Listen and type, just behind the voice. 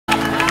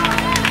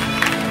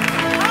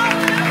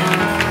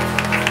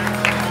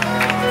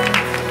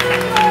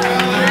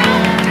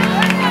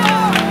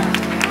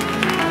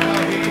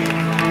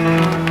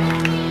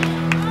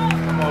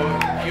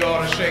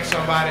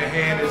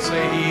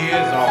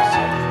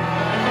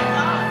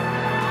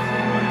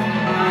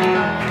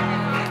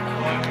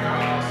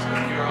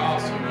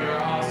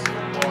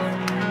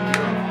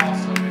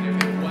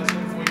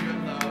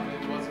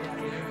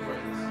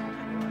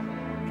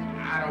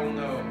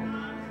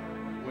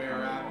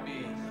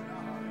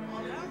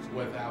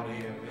without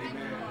end.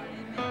 Amen.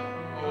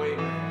 Oh,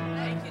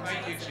 amen.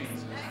 Thank you,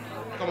 Jesus.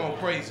 Come on,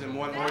 praise him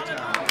one more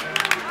time.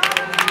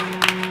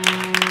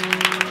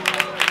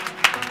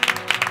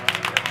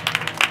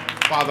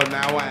 Father,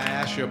 now I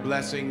ask your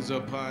blessings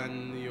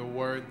upon your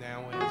word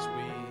now as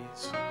we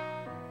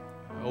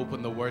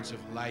open the words of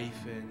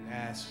life and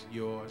ask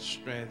your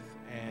strength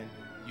and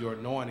your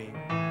anointing,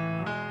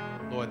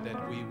 Lord,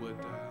 that we would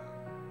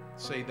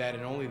say that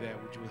and only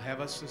that which you will have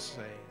us to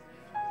say.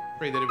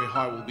 Pray that every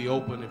heart will be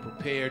open and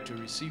prepared to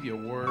receive your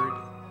word.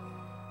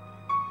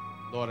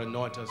 Lord,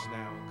 anoint us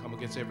now. Come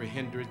against every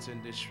hindrance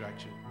and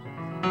distraction.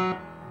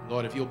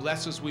 Lord, if you'll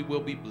bless us, we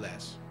will be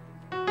blessed.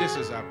 This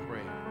is our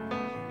prayer.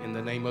 In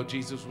the name of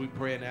Jesus, we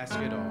pray and ask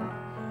it all.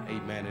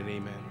 Amen and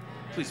amen.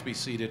 Please be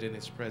seated in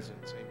his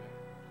presence. Amen.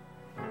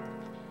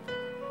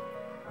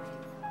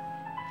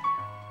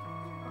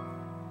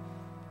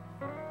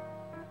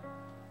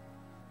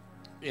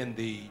 In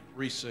the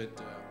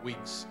recent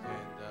weeks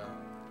and a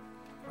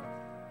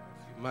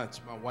few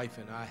months, my wife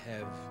and I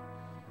have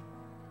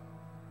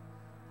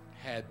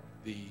had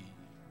the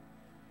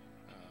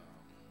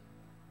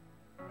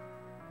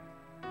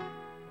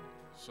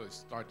so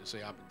it's hard to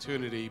say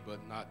opportunity, but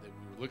not that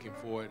we were looking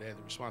for it, had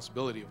the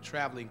responsibility of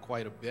traveling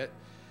quite a bit,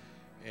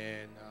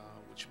 and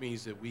which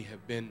means that we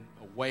have been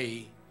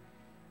away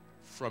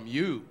from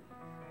you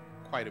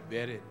quite a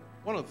bit. And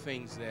one of the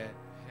things that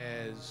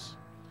has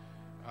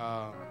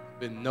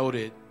been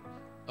noted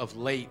of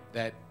late,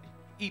 that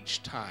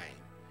each time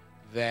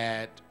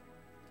that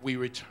we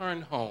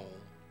return home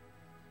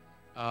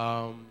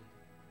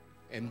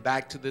and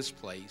back to this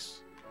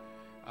place,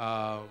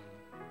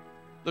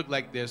 look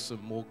like there's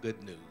some more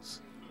good news.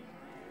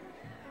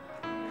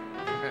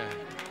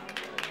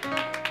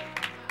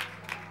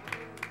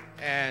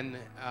 And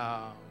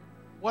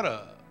what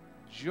a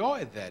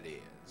joy that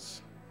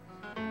is,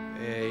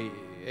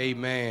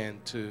 amen,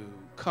 to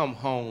come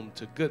home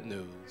to good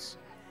news.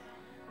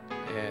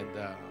 And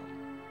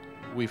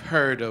we've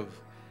heard of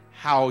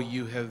how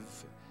you have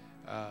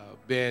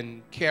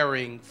been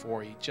caring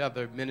for each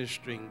other,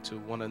 ministering to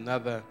one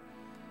another,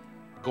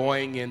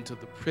 going into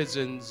the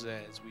prisons,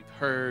 as we've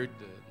heard,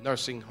 the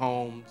nursing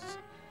homes,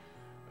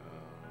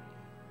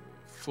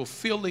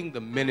 fulfilling the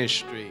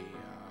ministry,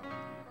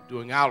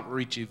 doing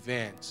outreach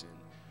events, and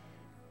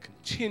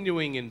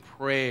continuing in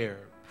prayer,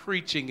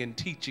 preaching and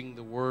teaching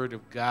the Word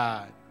of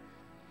God,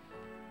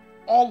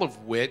 all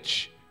of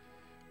which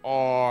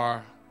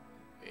are,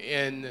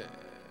 in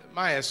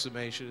my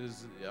estimation,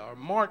 are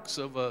marks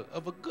of a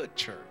good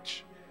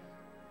church,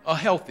 a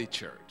healthy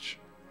church.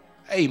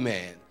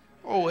 Amen.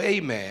 Oh,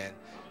 amen.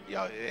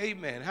 Yeah,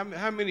 amen.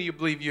 How many of you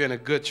believe you're in a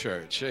good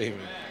church? Amen.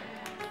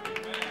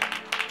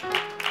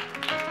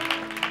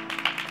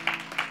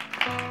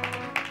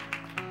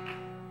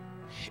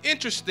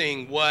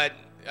 Interesting what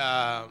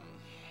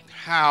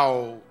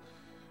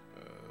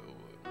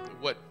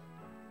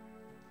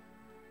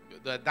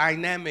the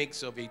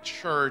dynamics of a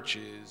church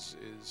is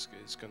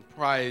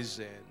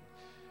comprised. And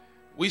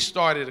we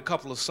started a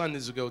couple of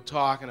Sundays ago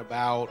talking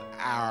about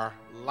our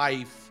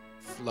life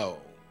flow.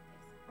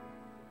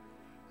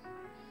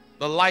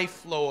 The life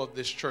flow of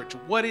this church.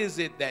 What is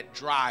it that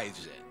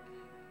drives it?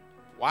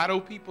 Why do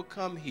people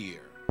come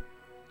here?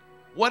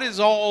 What is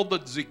all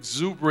the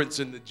exuberance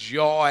and the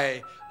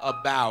joy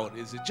about?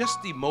 Is it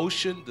just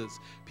emotion? Does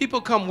people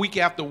come week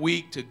after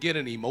week to get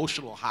an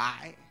emotional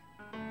high?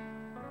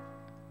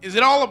 Is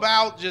it all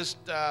about just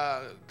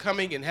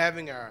coming and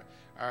having our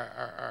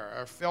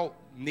felt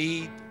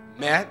need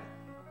met?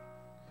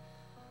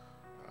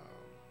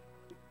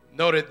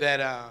 Noted that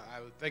I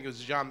think it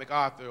was John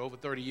MacArthur over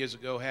 30 years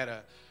ago had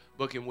a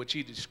book in which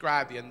he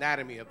described the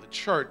anatomy of the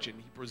church, and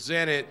he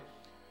presented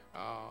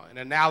an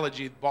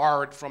analogy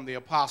borrowed from the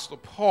Apostle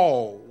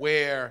Paul,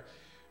 where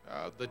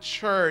the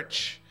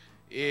church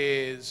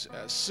is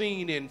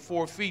seen in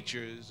four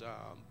features: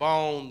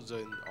 bones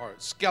or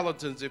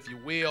skeletons, if you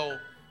will,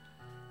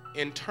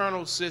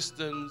 internal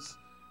systems,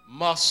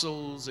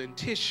 muscles, and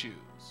tissues,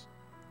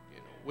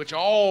 which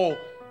are all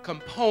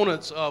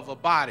components of a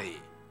body.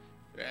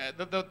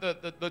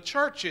 The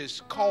church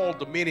is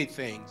called many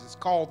things. It's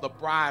called the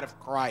bride of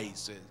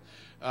Christ.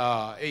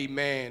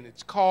 Amen.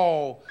 It's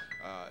called,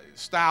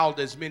 styled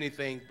as many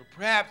things, but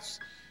perhaps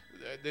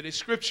the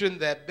description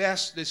that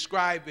best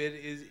describes it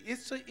is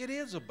it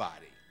is a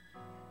body.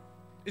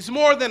 It's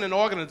more than an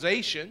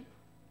organization,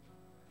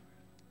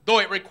 though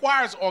it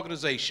requires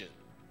organization.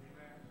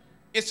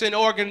 It's an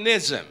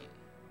organism.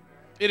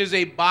 It is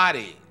a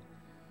body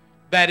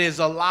that is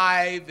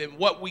alive. And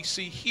what we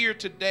see here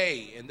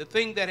today, and the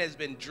thing that has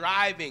been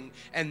driving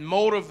and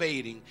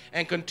motivating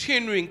and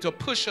continuing to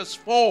push us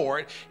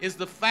forward, is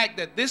the fact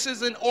that this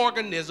is an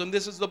organism.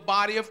 This is the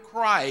body of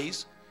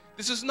Christ.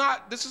 This is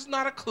not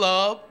a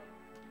club,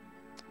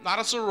 not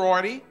a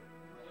sorority.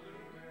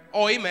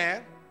 Oh,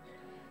 amen.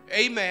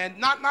 Amen.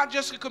 Not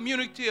just a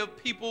community of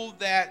people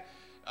that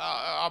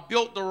are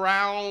built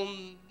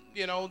around,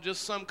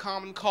 just some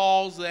common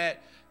cause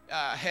that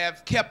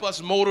have kept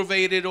us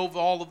motivated over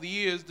all of the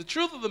years. The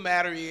truth of the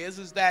matter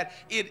is that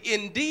it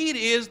indeed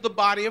is the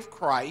body of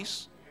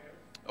Christ.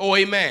 Oh,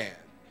 amen.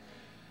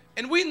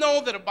 And we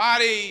know that a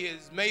body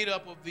is made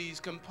up of these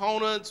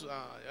components,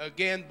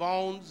 again,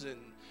 bones, and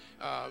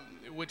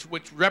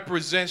which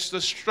represents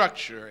the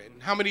structure.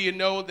 And how many of you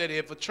know that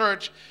if a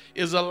church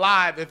is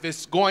alive, if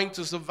it's going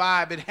to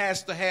survive, it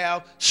has to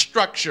have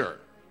structure?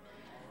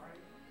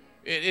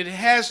 It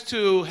has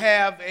to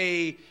have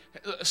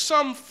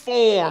some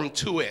form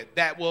to it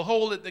that will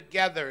hold it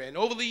together. And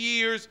over the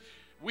years,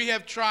 we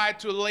have tried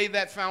to lay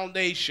that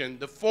foundation.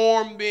 The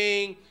form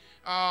being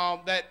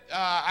that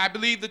I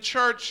believe the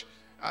church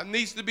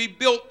needs to be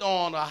built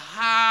on a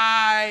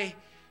high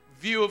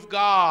view of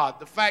God.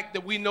 The fact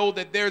that we know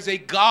that there's a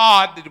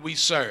God that we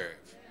serve.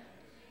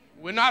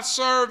 We're not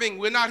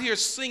here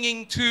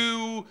singing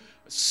to,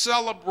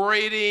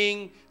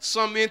 celebrating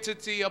some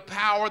entity, a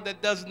power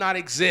that does not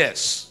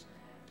exist.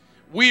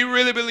 We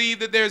really believe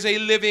that there's a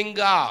living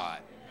God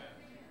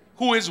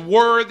who is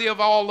worthy of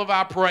all of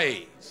our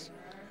praise.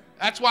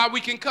 That's why we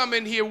can come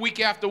in here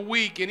week after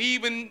week and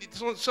even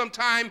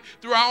sometime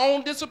through our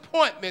own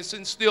disappointments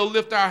and still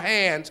lift our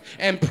hands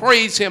and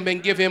praise him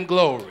and give him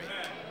glory.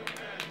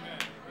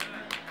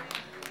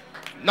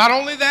 Not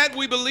only that,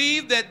 we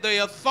believe that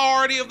the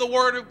authority of the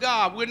Word of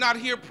God, we're not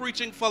here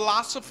preaching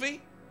philosophy.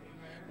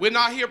 We're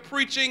not here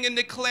preaching and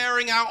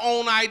declaring our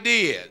own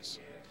ideas.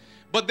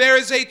 But there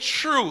is a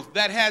truth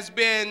that has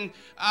been,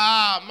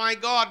 my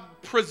God,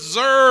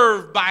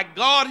 preserved by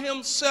God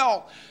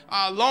himself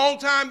a long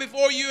time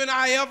before you and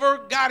I ever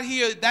got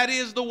here. That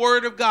is the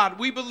Word of God.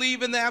 We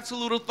believe in the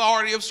absolute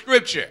authority of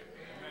Scripture.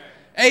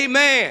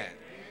 Amen.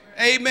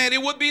 Amen.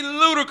 It would be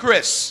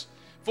ludicrous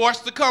for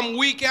us to come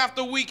week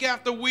after week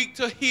after week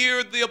to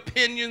hear the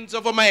opinions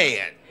of a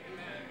man.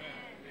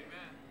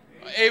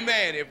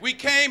 Amen. If we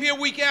came here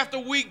week after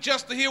week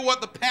just to hear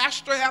what the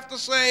pastor have to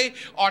say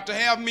or to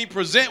have me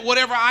present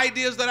whatever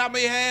ideas that I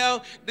may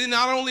have, then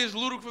not only is it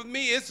ludicrous for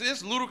me,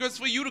 it's ludicrous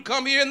for you to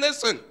come here and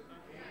listen.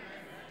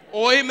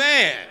 Oh,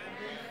 amen.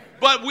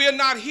 But we're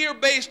not here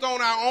based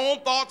on our own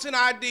thoughts and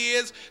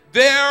ideas.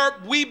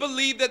 We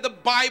believe that the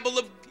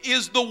Bible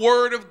is the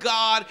Word of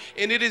God,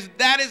 and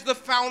that is the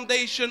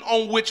foundation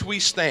on which we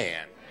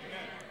stand.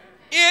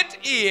 It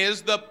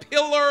is the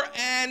pillar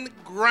and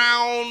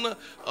ground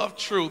of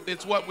truth.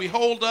 It's what we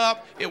hold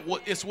up.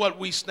 It's what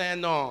we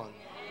stand on.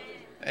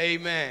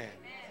 Amen.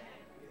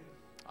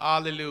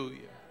 Hallelujah.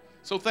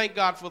 So thank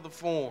God for the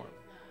form.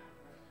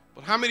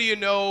 But how many of you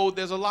know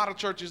there's a lot of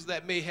churches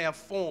that may have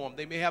form,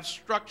 they may have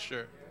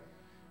structure,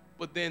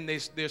 but then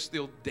they're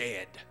still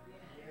dead?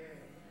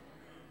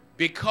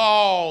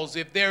 Because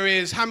if there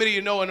is, how many of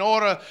you know in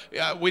order,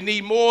 we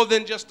need more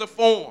than just a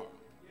form.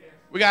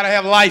 We got to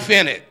have life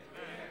in it.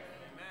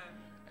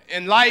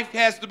 And life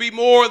has to be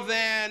more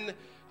than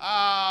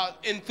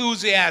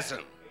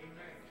enthusiasm.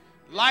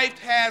 Life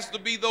has to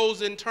be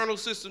those internal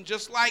systems,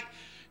 just like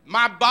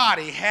my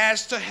body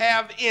has to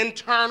have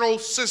internal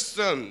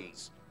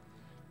systems.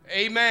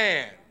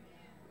 Amen.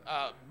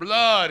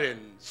 Blood and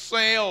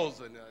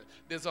cells, and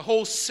there's a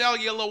whole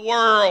cellular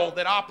world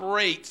that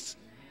operates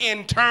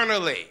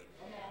internally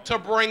to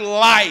bring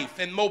life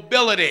and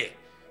mobility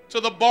to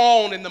the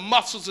bone and the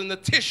muscles and the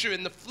tissue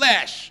and the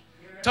flesh,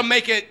 to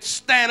make it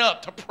stand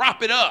up, to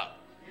prop it up,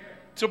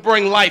 to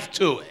bring life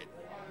to it.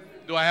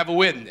 Do I have a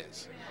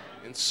witness?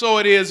 And so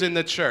it is in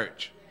the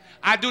church.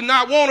 I do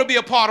not want to be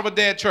a part of a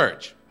dead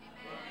church.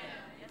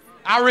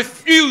 I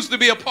refuse to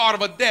be a part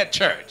of a dead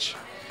church.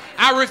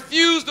 I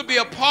refuse to be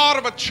a part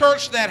of a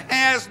church that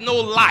has no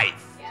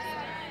life.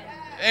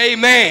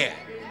 Amen.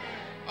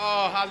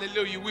 Oh,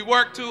 hallelujah. We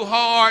work too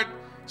hard,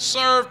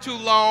 serve too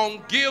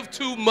long, give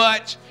too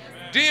much,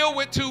 deal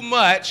with too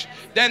much,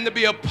 than to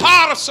be a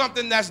part of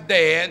something that's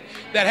dead,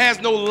 that has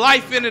no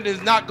life in it,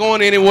 is not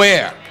going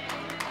anywhere.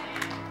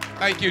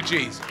 Thank you,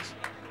 Jesus.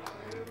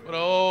 But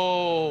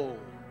oh,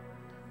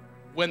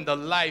 when the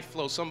life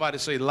flows, somebody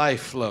say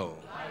life flow.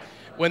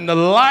 When the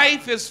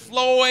life is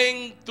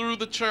flowing through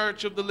the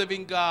church of the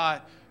living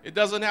God, it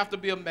doesn't have to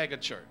be a mega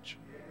church.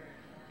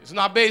 It's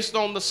not based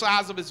on the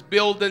size of its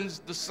buildings,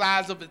 the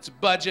size of its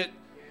budget.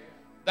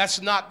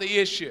 That's not the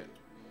issue.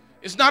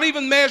 It's not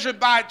even measured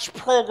by its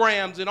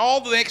programs and all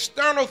the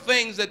external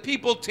things that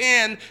people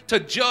tend to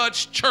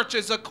judge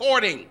churches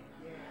according.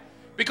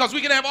 Because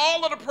we can have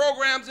all of the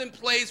programs in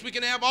place, we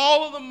can have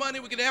all of the money,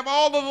 we can have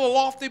all of the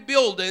lofty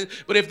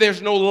buildings, but if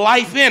there's no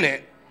life in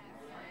it,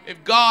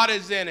 if God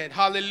is in it,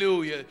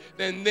 hallelujah,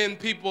 then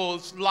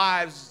people's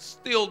lives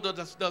still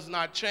does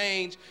not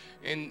change.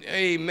 And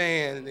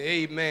amen,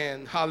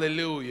 amen,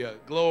 hallelujah,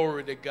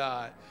 glory to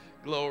God,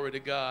 glory to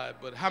God.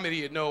 But how many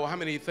of you know, how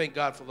many of you thank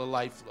God for the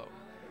life flow?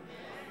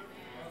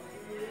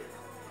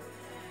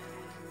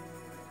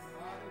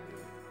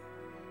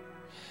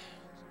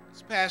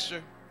 As pastor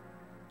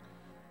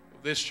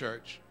of this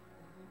church,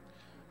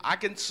 I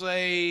can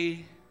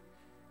say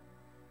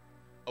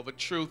of a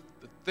truth,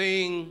 the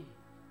thing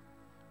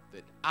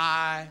that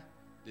I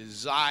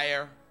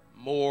desire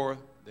more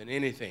than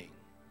anything.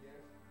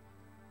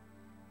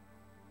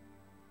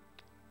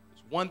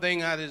 There's one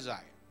thing I desire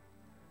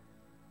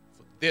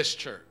for this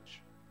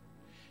church,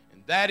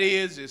 and that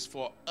is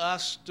for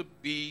us to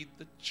be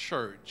the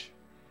church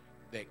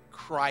that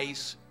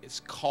Christ is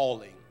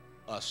calling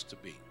us to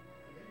be.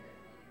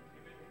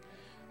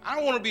 I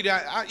don't want to be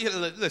that.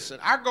 Listen,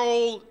 our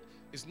goal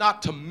is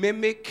not to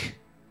mimic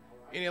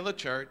any other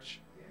church,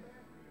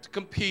 to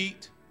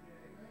compete.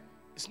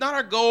 It's not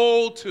our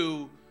goal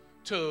to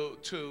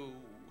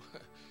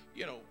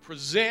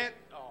present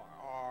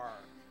or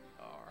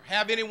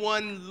have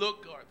anyone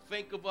look or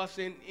think of us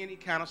in any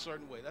kind of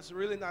certain way. That's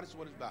really not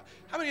what it's about.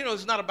 How many of you know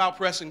it's not about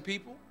pressing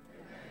people,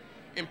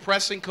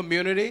 impressing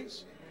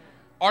communities,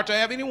 or to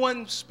have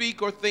anyone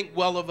speak or think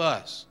well of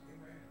us?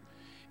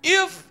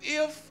 If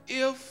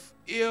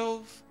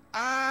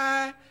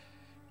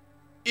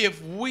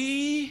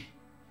we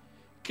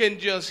can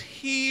just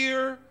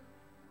hear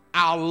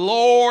our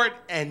Lord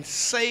and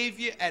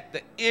Savior at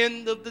the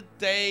end of the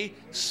day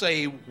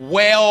say,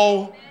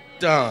 well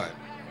done.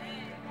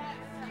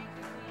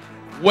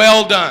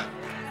 Well done.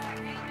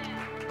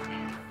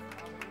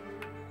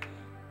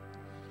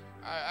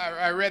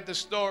 I read the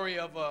story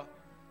of a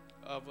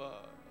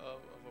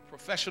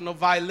professional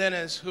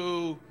violinist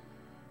who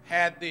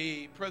had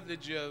the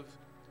privilege of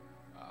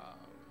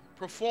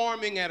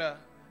performing at a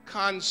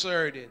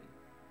concert. And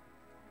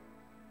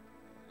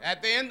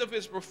at the end of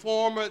his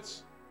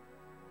performance,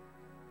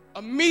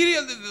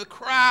 immediately the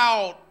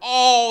crowd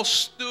all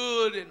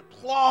stood and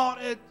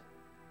applauded.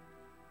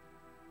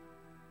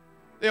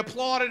 They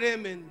applauded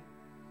him, and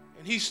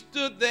he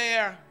stood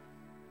there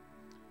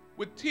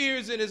with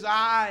tears in his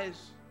eyes,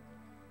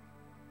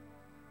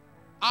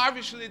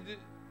 obviously,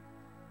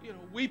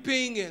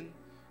 weeping and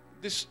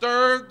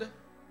disturbed.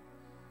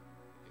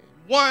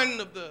 One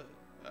of the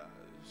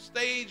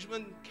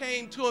stagemen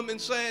came to him and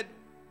said,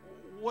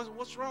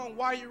 "What's wrong?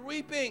 Why are you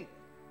weeping?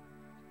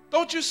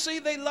 Don't you see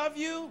they love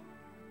you?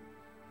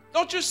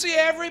 Don't you see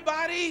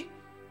everybody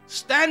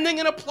standing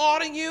and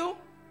applauding you?"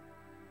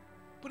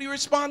 But he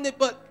responded,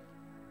 but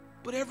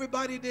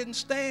everybody didn't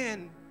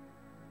stand.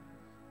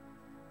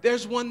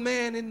 There's one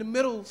man in the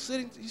middle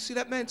sitting. You see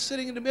that man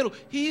sitting in the middle?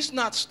 He's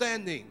not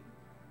standing.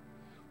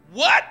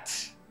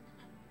 What?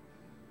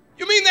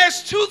 You mean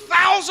there's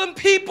 2,000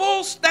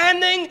 people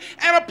standing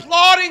and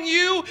applauding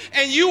you,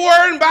 and you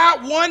worrying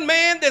about one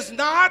man that's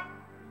not?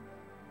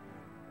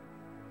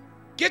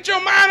 Get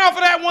your mind off of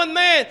that one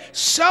man.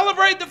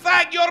 Celebrate the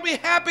fact you ought to be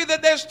happy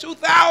that there's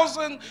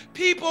 2,000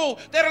 people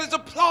that is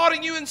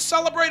applauding you and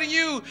celebrating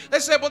you. They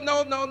said, but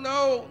no.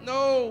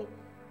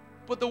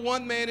 But the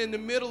one man in the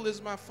middle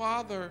is my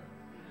Father,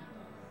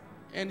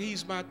 and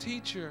he's my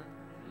teacher.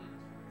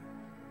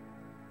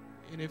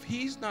 And if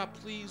he's not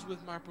pleased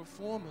with my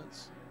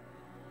performance,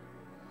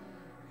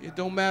 it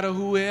don't matter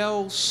who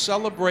else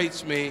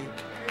celebrates me.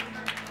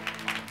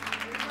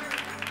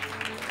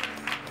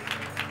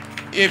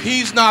 If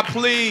he's not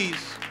pleased,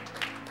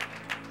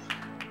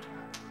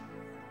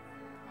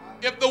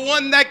 if the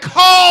one that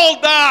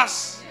called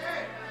us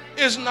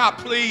is not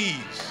pleased,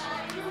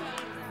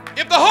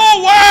 if the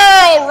whole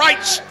world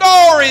writes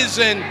stories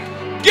and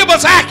give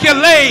us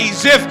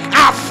accolades, if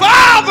our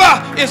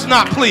Father is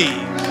not pleased,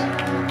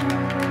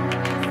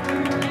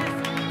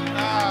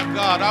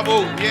 God,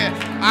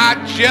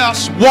 I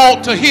just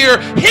want to hear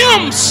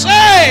him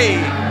say,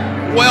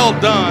 well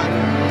done.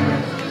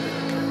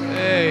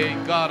 Hey,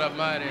 God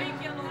Almighty.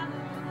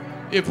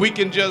 If we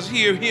can just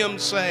hear him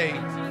say,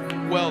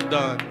 well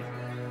done.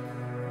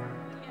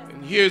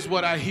 And here's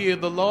what I hear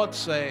the Lord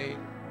say.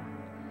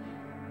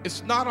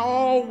 It's not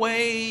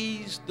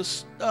always the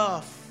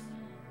stuff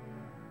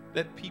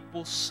that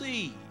people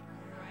see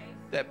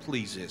that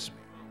pleases me.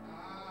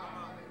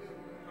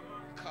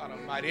 God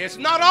Almighty. It's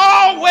not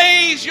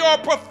always your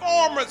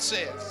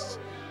performances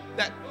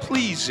that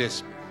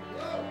pleases me.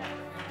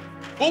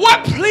 But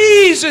what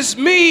pleases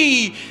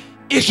me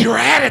is your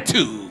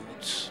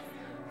attitudes.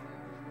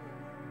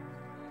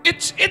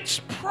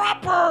 It's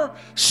proper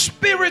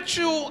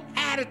spiritual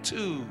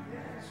attitude.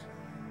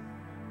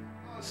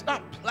 It's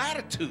not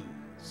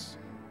platitudes.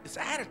 It's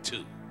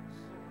attitude.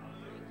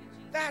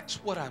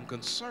 That's what I'm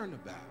concerned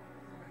about.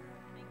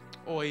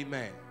 Oh,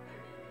 amen.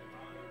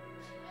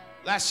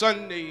 Last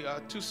Sunday,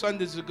 2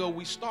 Sundays ago,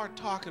 we started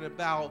talking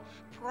about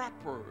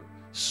proper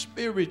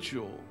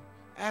spiritual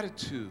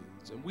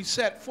attitudes. And we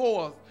set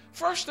forth,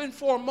 first and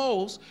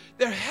foremost,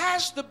 there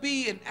has to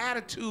be an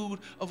attitude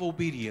of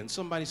obedience.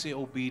 Somebody say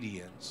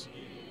obedience.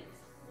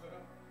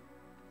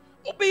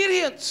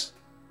 Obedience.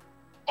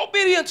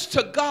 Obedience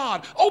to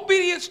God.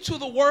 Obedience to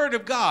the Word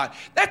of God.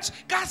 That's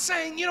God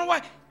saying, you know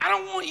what? I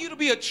don't want you to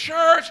be a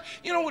church,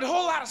 with a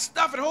whole lot of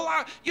stuff and a whole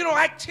lot of,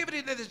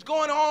 activity that is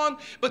going on.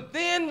 But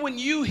then when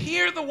you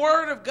hear the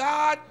Word of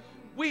God,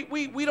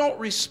 we don't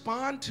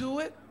respond to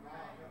it.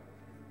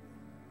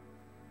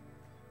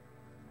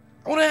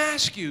 I want to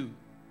ask you,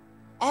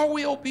 are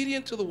we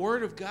obedient to the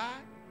Word of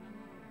God?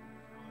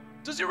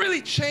 Does it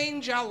really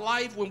change our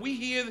life when we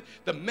hear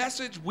the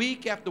message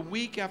week after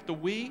week after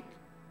week?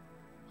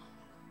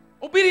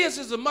 Obedience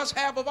is a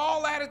must-have of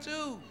all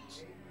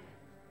attitudes.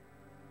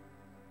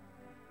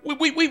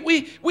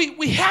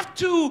 We have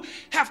to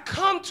have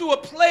come to a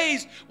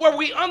place where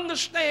we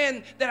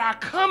understand that our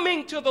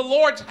coming to the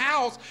Lord's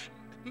house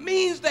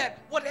means that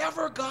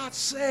whatever God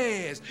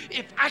says,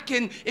 if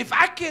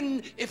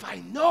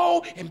I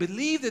know and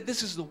believe that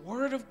this is the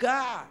word of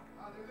God,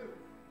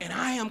 and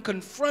I am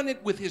confronted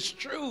with his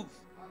truth,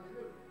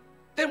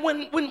 then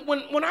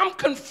when I'm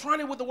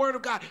confronted with the word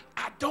of God,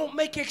 I don't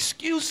make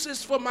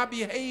excuses for my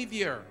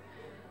behavior.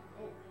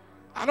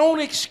 I don't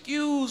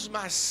excuse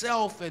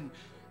myself, and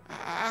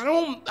I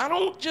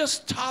don't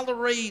just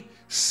tolerate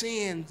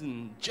sins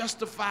and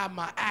justify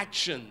my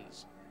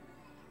actions.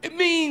 It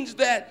means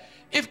that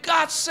if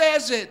God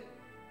says it,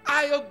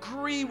 I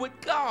agree with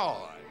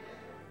God.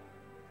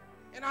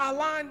 And I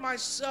align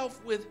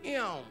myself with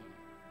him.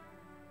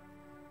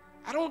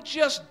 I don't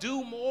just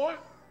do more.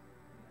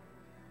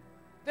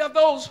 There are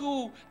those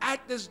who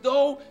act as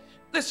though,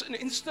 listen,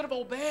 instead of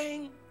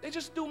obeying, they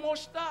just do more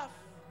stuff.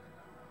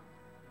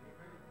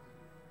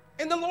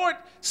 And the Lord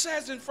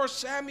says in 1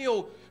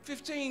 Samuel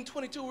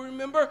 15:22,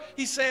 remember,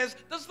 he says,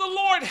 does the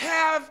Lord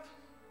have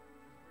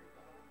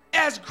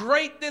as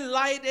great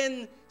delight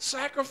in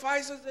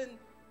sacrifices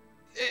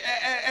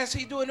as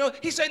he do in those?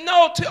 He said,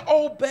 no, to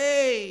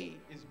obey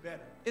is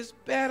better. It's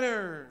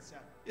better.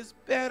 It's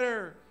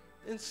better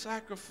than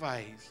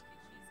sacrifice.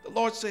 The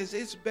Lord says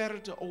it's better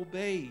to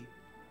obey.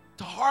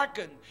 To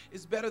hearken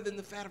is better than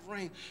the fat of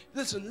rain.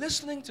 Listen,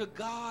 listening to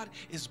God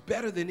is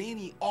better than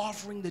any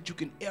offering that you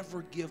can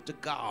ever give to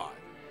God.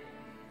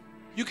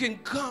 You can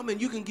come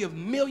and you can give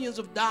millions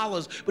of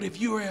dollars, but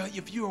if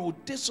you're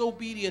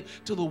disobedient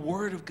to the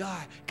word of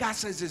God, God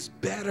says it's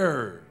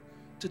better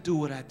to do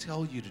what I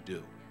tell you to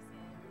do.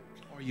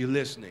 Are you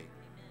listening?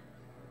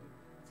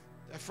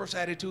 That first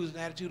attitude is an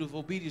attitude of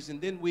obedience,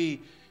 and then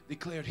we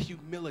declared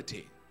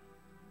humility.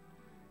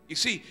 You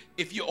see,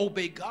 if you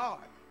obey God,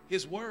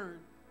 his word,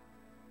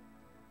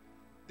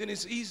 then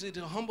it's easy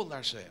to humble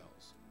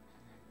ourselves.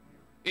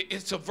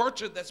 It's a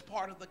virtue that's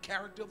part of the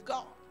character of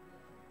God.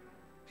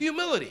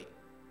 Humility.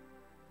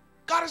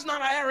 God is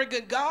not an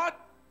arrogant God.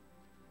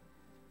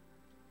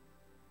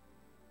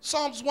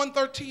 Psalms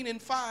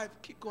 113:5.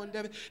 Keep going,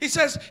 David. He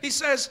says,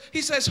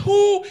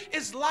 who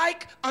is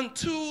like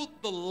unto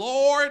the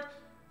Lord,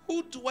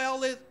 who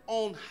dwelleth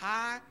on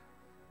high?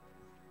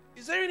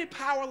 Is there any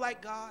power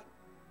like God?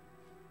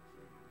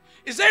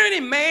 Is there any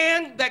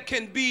man that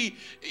can be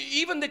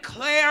even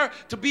declare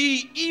to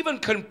be even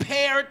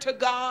compared to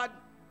God?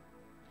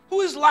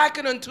 Who is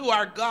likened unto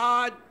our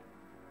God?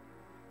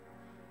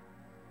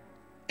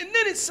 And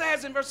then it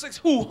says in verse 6,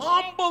 who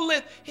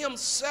humbleth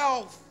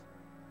himself.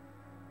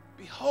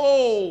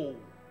 Behold.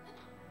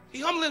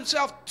 He humbled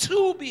himself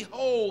to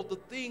behold the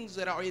things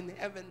that are in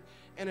heaven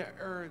and in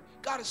earth.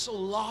 God is so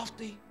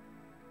lofty,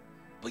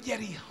 but yet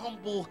he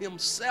humbled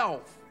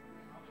himself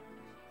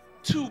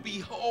to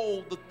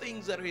behold the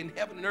things that are in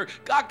heaven and earth.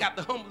 God got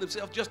to humble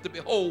himself just to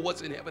behold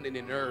what's in heaven and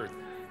in earth.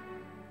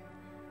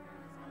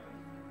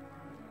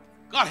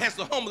 God has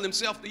to humble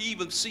himself to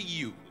even see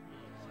you,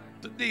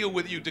 to deal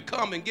with you, to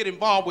come and get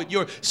involved with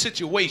your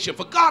situation.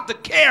 For God to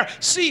care,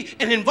 see,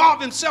 and involve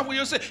himself with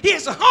yourself, he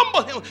has to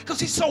humble him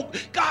because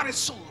God is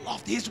so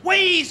lofty. His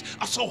ways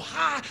are so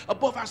high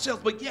above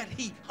ourselves, but yet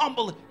he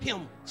humbled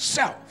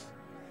himself.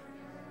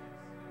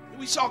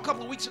 We saw a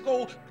couple of weeks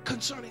ago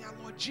concerning our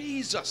Lord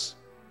Jesus,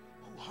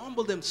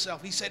 humbled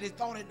himself. He said he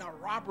thought it not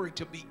robbery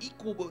to be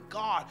equal with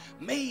God,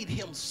 made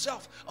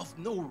himself of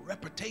no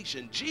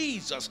reputation.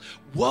 Jesus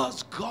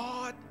was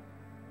God,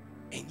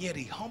 and yet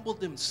he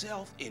humbled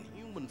himself in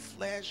human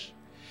flesh,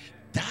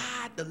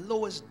 died the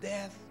lowest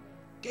death,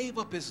 gave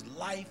up his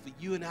life for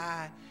you and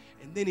I,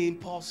 and then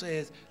Paul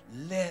says,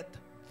 let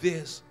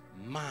this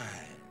mind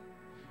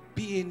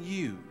be in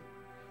you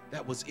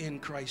that was in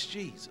Christ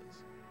Jesus.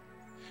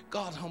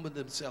 God humbled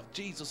himself.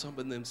 Jesus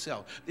humbled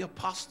himself. The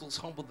apostles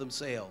humbled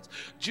themselves.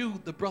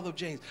 Jude, the brother of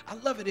James. I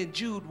love it in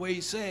Jude where he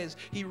says,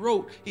 he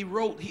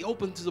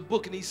opens the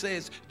book and he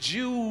says,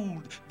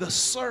 Jude, the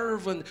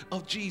servant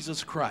of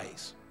Jesus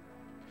Christ.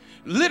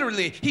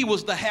 Literally, he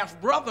was the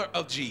half-brother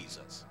of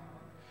Jesus.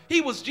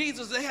 He was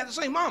Jesus. They had the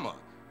same mama.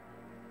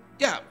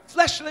 Yeah,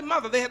 fleshly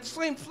mother. They had the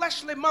same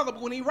fleshly mother.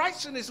 But when he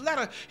writes in his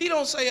letter, he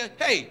don't say,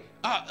 hey,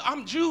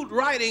 I'm Jude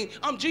writing,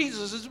 I'm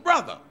Jesus'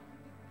 brother.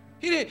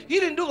 He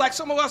didn't do like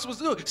some of us was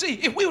doing. See,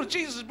 if we were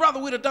Jesus' brother,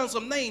 we'd have done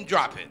some name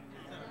dropping.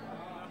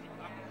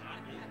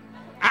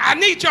 I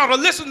need y'all to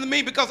listen to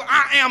me because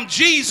I am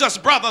Jesus'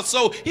 brother.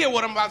 So hear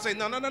what I'm about to say.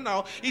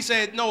 No. He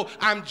said, no,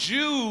 I'm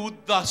Jude,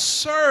 the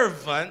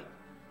servant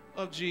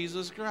of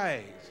Jesus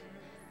Christ.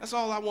 That's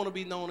all I want to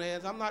be known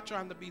as. I'm not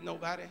trying to be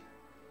nobody.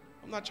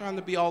 I'm not trying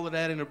to be all of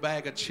that in a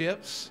bag of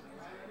chips.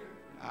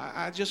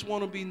 I just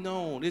want to be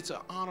known. It's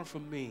an honor for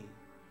me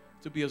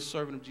to be a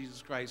servant of Jesus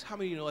Christ. How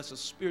many of you know that's a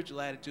spiritual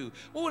attitude?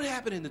 What would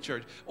happen in the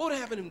church? What would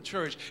happen in the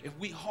church if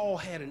we all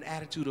had an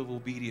attitude of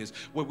obedience,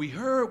 where we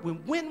heard,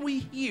 when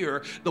we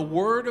hear the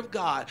word of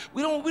God,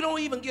 we don't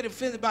even get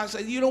offended by it and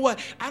say, you know what,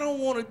 I don't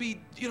want to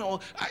be,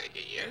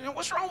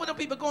 what's wrong with the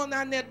people going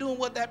down there doing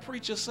what that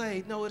preacher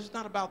say? No, it's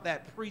not about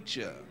that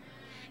preacher.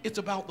 It's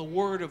about the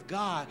Word of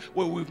God,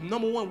 where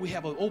number one, we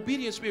have an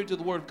obedient spirit to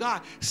the Word of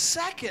God.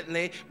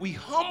 Secondly, we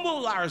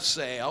humble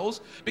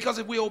ourselves, because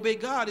if we obey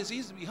God, it's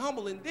easy to be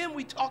humble. And then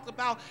we talked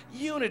about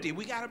unity.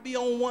 We got to be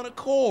on one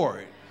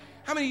accord.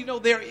 How many of you know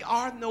there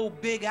are no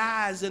big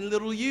I's and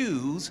little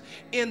U's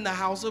in the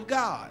house of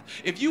God?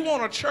 If you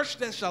want a church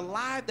that's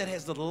alive, that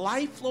has the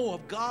life flow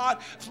of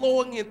God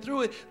flowing in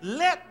through it,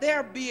 let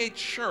there be a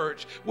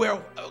church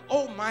where,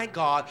 oh my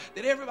God,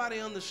 that everybody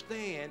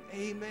understand,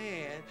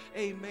 amen,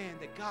 amen,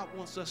 that God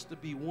wants us to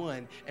be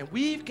one. And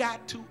we've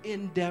got to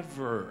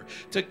endeavor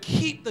to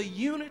keep the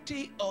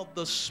unity of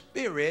the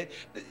Spirit.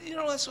 You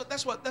know,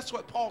 that's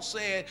what Paul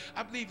said.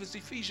 I believe it's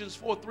Ephesians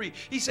 4:3.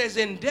 He says,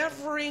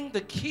 endeavoring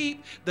to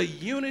keep the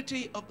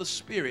unity of the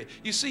Spirit.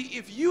 You see,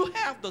 if you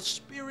have the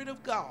Spirit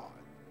of God,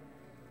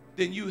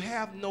 then you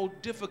have no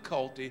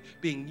difficulty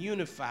being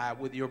unified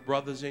with your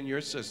brothers and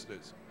your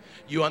sisters.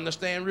 You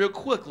understand real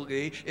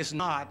quickly, it's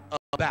not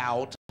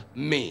about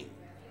me,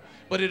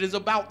 but it is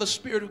about the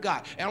Spirit of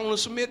God. And I want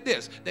to submit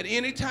this, that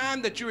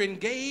anytime that you're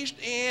engaged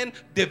in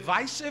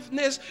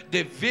divisiveness,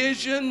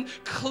 division,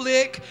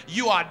 clique,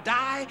 you are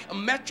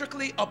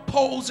diametrically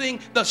opposing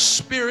the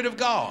Spirit of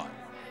God.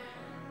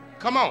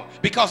 Come on,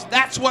 because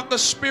that's what the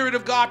Spirit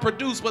of God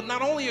produced. But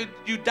not only are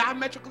you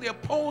diametrically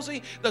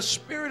opposing the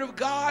Spirit of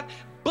God,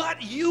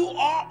 but you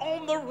are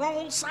on the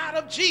wrong side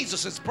of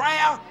Jesus'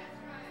 prayer.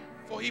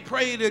 For he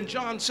prayed in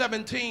John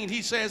 17,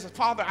 he says,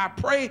 Father, I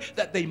pray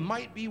that they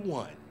might be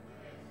one.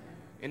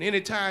 And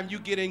anytime you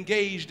get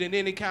engaged in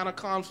any kind of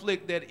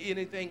conflict, that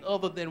anything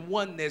other than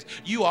oneness,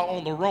 you are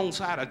on the wrong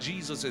side of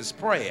Jesus'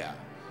 prayer.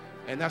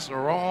 And that's the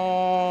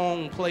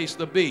wrong place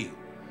to be.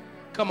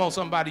 Come on,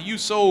 somebody. You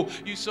so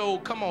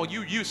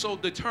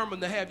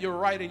determined to have your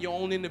right and your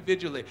own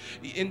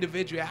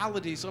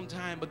individuality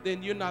sometime, but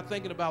then you're not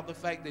thinking about the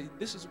fact that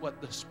this is what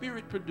the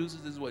Spirit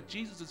produces, this is what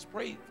Jesus has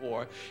prayed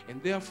for.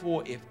 And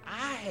therefore, if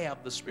I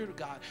have the Spirit of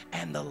God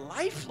and the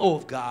life flow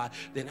of God,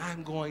 then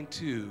I'm going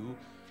to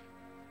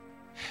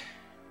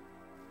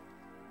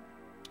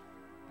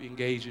be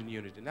engaged in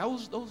unity. Now,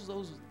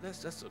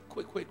 that's a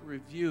quick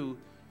review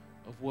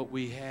of what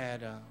we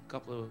had a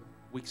couple of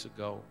weeks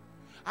ago.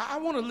 I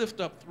want to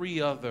lift up three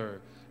other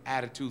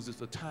attitudes if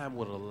the time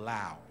would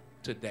allow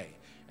today.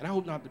 And I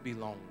hope not to be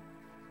long.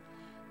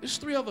 There's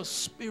three other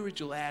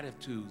spiritual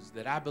attitudes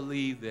that I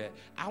believe that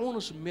I want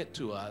to submit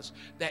to us,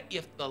 that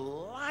if the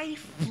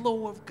life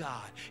flow of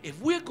God,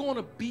 if we're going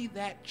to be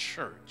that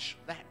church,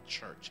 that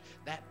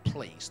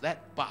place,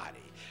 that body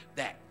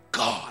that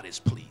God is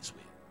pleased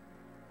with,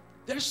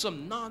 there's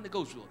some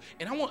non-negotiable.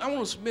 And I want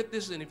to submit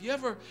this, and if you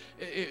ever,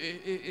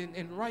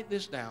 and write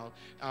this down,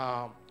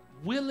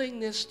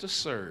 willingness to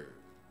serve.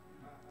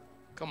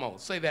 Come on,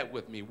 say that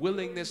with me.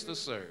 Willingness to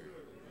serve.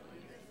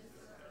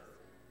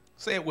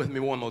 Say it with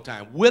me one more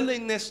time.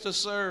 Willingness to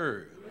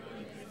serve.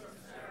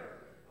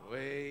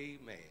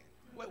 Amen.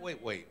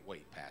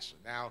 Wait, Pastor.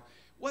 Now,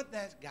 what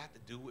that's got to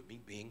do with me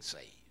being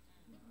saved?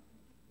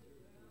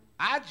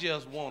 I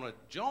just want to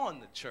join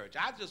the church.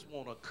 I just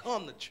want to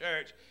come to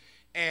church.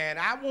 And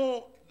I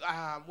want,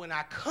 when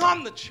I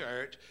come to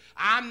church,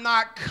 I'm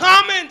not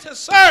coming to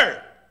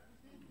serve.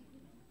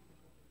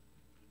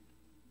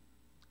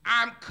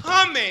 I'm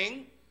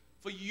coming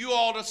for you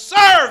all to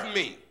serve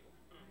me.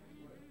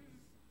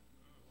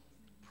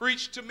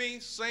 Preach to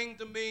me, sing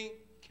to me,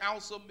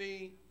 counsel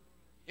me,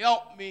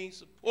 help me,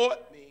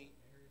 support me,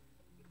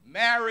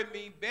 marry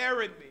me,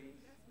 bury me.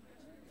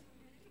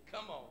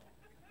 Come on.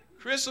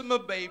 Christen my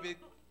baby.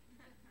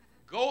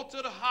 Go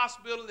to the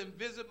hospital and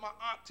visit my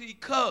auntie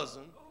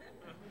cousin.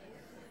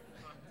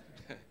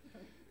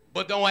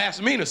 But don't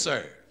ask me to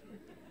serve.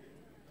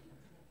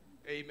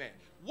 Amen.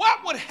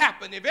 What would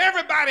happen if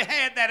everybody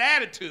had that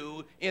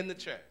attitude in the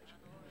church?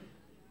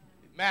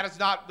 It matters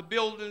not the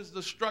buildings,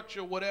 the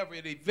structure, whatever.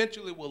 It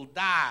eventually will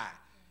die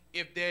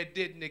if there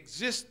didn't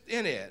exist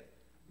in it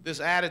this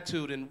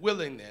attitude and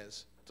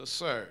willingness to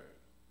serve.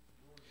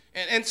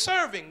 And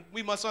serving,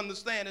 we must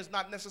understand, is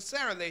not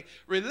necessarily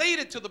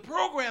related to the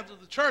programs of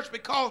the church,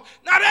 because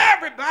not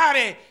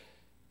everybody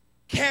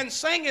can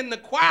sing in the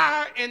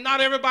choir, and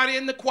not everybody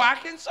in the choir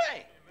can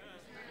sing.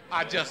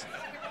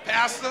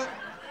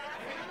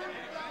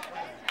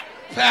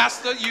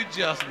 Pastor, you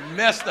just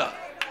messed up.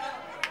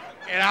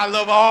 And I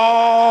love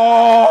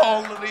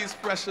all of these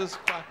precious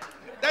choirs.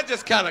 That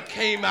just kind of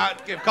came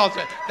out because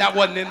that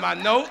wasn't in my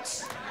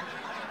notes.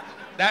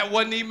 That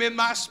wasn't even in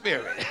my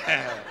spirit.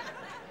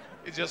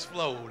 It just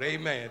flowed.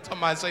 Amen.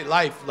 Somebody say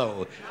life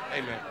flowed.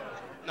 Amen.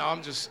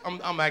 No,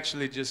 I'm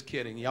actually just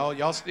kidding.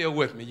 Y'all still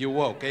with me. You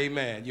woke.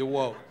 Amen. You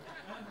woke.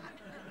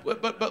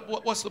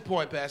 But what's the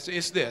point, Pastor?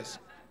 It's this.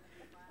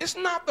 It's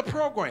not the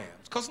programs,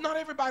 because not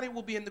everybody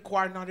will be in the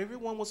choir. Not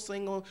everyone will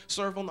sing or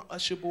serve on the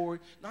usher board.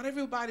 Not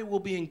everybody will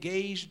be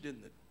engaged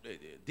in the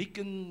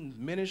deacon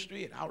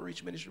ministry and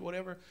outreach ministry,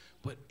 whatever.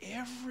 But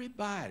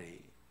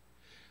everybody,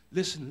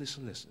 listen.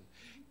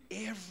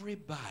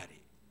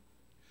 Everybody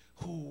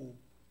who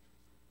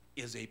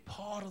is a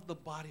part of the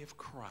body of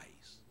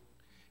Christ,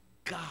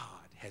 God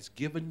has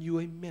given you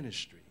a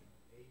ministry.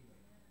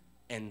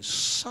 and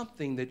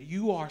something that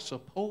you are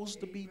supposed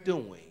to be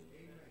doing,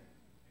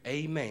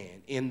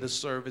 amen, in the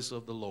service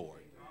of the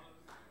Lord.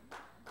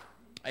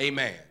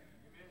 Amen.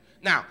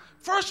 Now,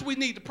 first we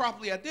need to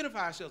properly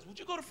identify ourselves. Would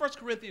you go to 1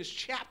 Corinthians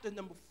chapter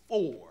number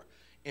 4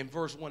 and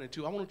verse 1 and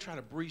 2? I want to try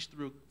to breeze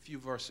through a few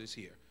verses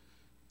here.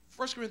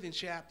 1 Corinthians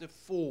chapter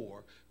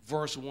 4,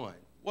 verse 1.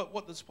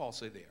 What does Paul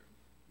say there?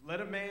 Let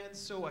a man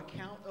so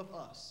account of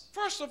us.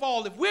 First of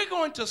all, if we're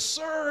going to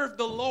serve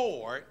the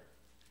Lord,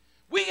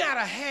 we got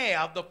to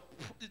have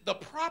the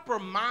proper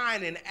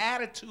mind and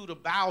attitude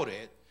about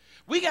it.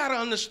 We got to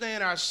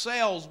understand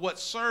ourselves what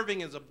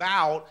serving is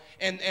about.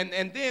 And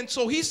then,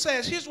 so he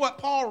says, here's what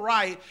Paul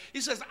writes.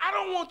 He says, I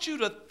don't want you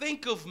to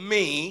think of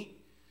me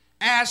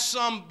as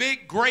some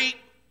big, great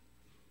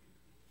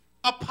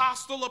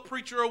apostle or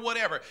preacher or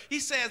whatever. He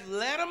says,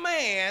 let a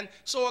man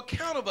so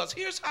account of us.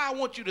 Here's how I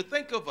want you to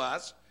think of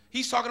us.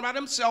 He's talking about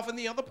himself and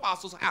the other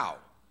apostles. How?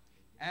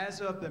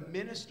 As of the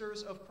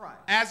ministers of Christ.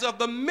 As of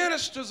the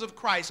ministers of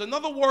Christ.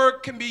 Another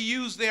word can be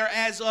used there,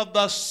 as of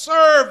the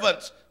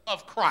servants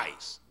of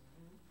Christ.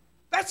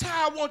 That's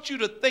how I want you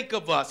to think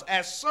of us,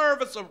 as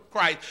servants of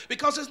Christ,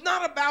 because it's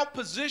not about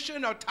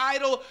position or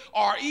title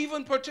or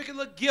even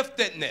particular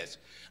giftedness.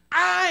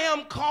 I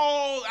am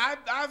called,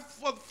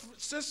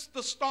 since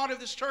the start of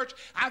this church,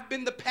 I've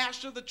been the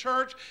pastor of the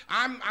church.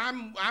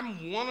 I'm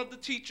one of the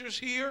teachers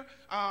here.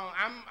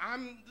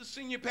 I'm the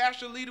senior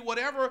pastor, leader,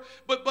 whatever.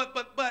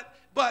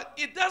 But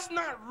it does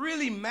not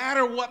really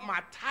matter what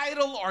my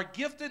title or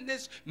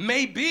giftedness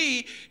may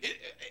be.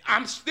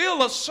 I'm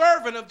still a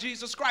servant of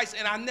Jesus Christ,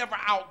 and I never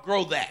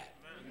outgrow that.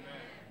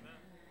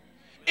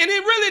 And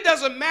it really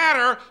doesn't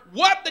matter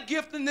what the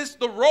giftedness,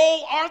 the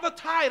role, or the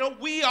title.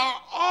 We are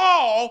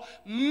all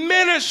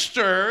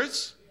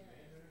ministers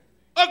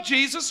of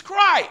Jesus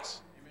Christ.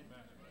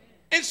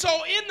 And so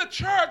in the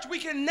church, we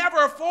can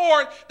never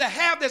afford to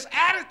have this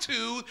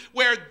attitude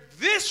where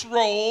this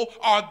role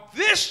or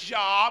this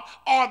job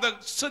are the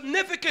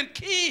significant,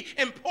 key,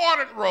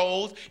 important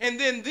roles, and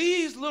then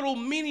these little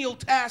menial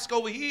tasks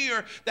over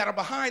here that are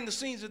behind the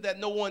scenes that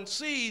no one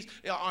sees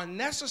are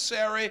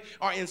necessary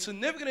or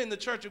insignificant in the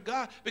church of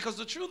God. Because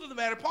the truth of the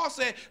matter, Paul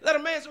said, let a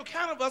man so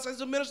count of us as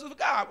the ministers of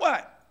God.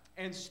 What?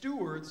 And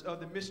stewards of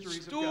the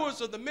mysteries of God.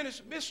 Stewards of the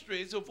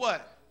mysteries of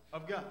what?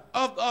 Of God.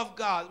 Of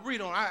God.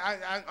 Read on.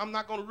 I'm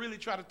not going to really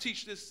try to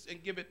teach this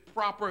and give it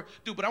proper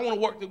due, but I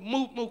want to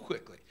move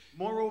quickly.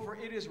 Moreover,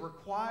 it is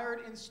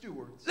required in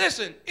stewards.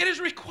 Listen, it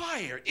is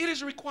required. It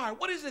is required.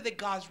 What is it that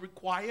God's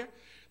required?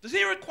 Does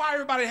he require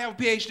everybody to have a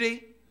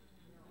PhD?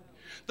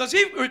 Does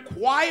he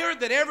require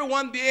that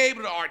everyone be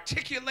able to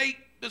articulate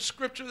the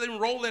scripture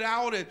and roll it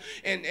out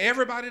and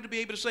everybody to be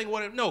able to sing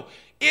whatever? No.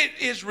 It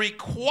is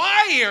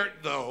required,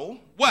 though,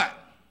 what?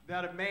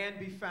 That a man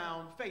be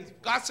found faithful.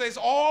 God says,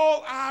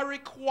 all I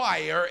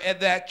require is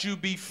that you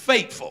be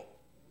faithful.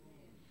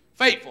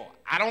 Faithful.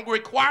 I don't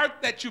require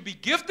that you be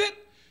gifted,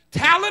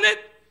 talented,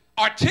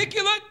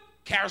 articulate,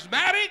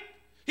 charismatic.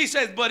 He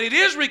says, but it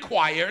is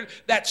required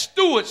that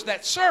stewards,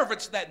 that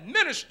servants, that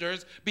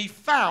ministers be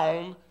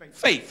found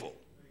faithful.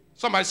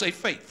 Somebody say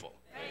faithful.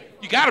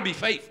 You got to be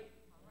faithful.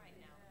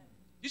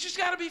 You just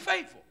got to be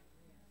faithful.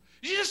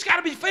 You just got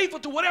to be faithful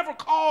to whatever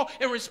call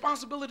and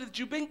responsibility that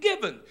you've been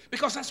given,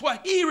 because that's what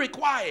he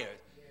requires.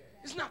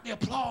 It's not the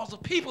applause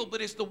of people,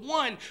 but it's the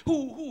one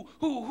who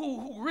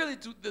really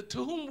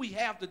to whom we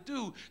have to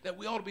do that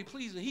we ought to be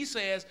pleasing. He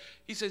says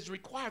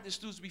require the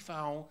students to be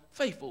found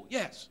faithful.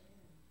 Yes.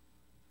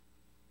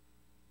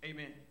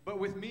 Amen. But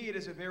with me it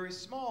is a very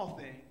small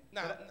thing.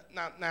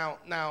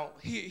 Now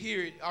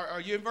here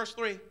are you in verse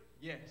 3?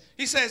 Yes.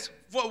 He says,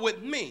 for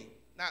with me.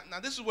 Now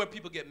this is where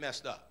people get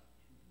messed up.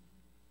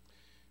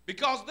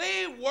 Because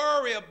they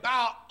worry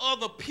about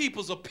other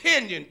people's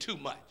opinion too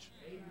much.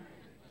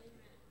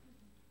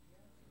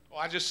 Oh,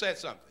 I just said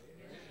something.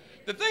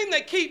 The thing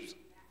that keeps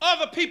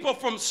other people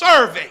from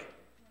serving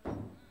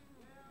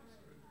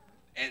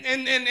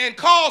and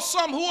cause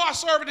some who are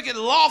serving to get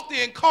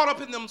lofty and caught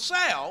up in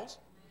themselves,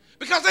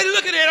 because they're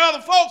looking at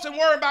other folks and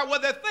worrying about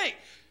what they think.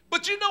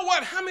 But you know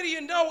what? How many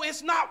of you know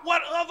it's not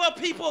what other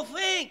people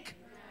think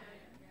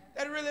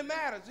that really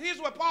matters? Here's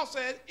what Paul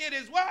said. It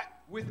is what?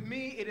 With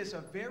me, it is a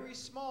very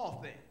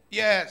small thing.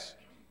 Yes.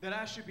 That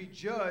I should be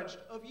judged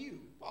of you.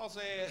 Paul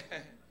said,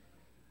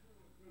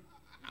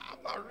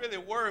 I'm not really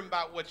worrying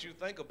about what you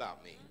think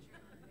about me.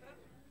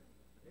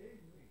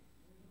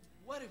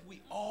 What if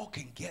we all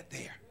can get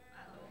there?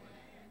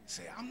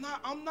 Say, I'm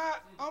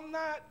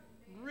not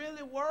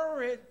really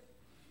worried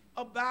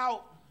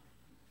about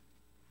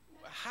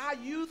how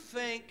you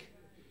think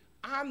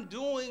I'm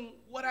doing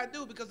what I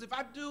do, because if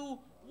I do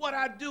what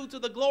I do to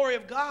the glory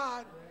of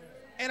God,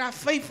 and I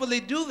faithfully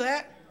do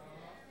that,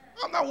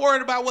 I'm not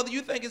worried about whether you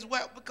think it's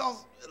well,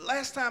 because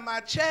last time I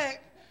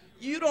checked,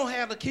 you don't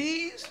have the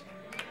keys.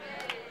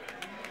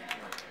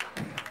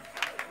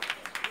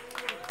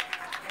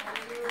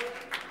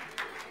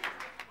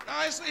 No,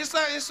 it's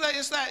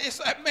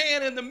that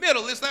man in the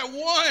middle. It's that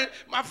one,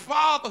 my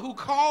Father who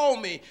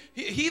called me.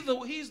 He's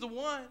the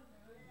one.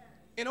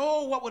 And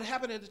oh, what would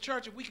happen in the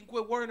church if we can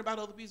quit worrying about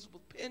other people's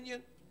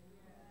opinion?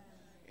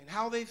 and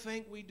how they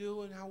think we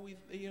do and how we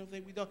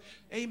think we don't.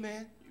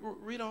 Amen.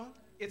 Read on.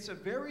 It's a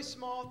very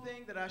small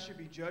thing that I should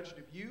be judged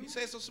of you. He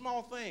says it's a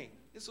small thing.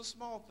 It's a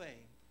small thing.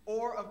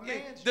 Or of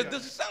man's Does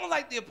judgment. it sound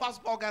like the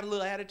Apostle Paul got a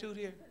little attitude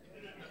here?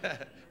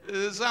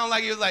 It sounds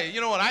like he was like,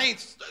 you know what, I ain't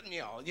studying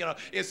y'all. You know,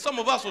 if some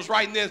of us was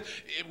writing this,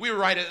 if we were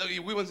writing, we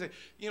wouldn't say,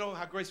 you know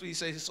how gracefully he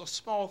says, it's a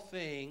small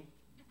thing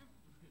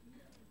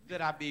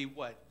that I be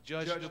what?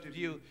 Judged of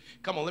you.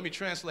 Come on, let me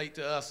translate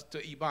to us, to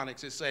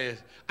Ebonics. It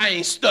says, I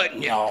ain't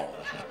studying y'all.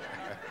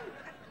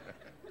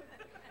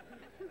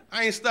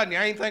 I ain't studying you.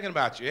 I ain't thinking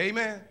about you.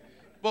 Amen?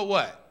 But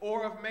what?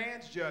 Or of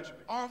man's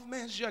judgment. Or of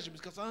man's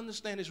judgment, because I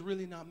understand it's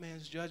really not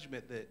man's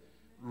judgment that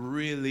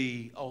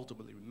really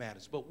ultimately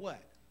matters. But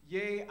what?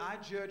 Yea, I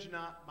judge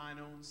not mine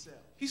own self.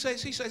 He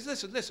says,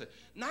 listen,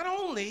 not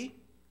only,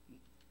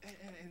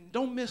 and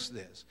don't miss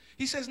this,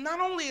 he says, not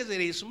only is it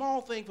a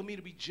small thing for me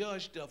to be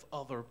judged of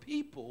other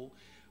people,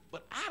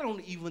 but I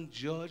don't even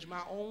judge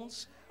my own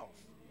self.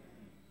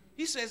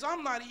 He says,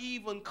 I'm not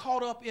even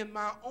caught up in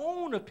my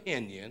own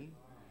opinion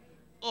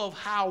of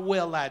how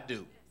well I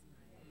do.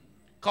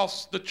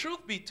 Because the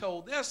truth be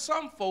told, there's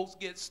some folks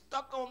get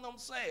stuck on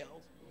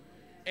themselves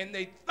and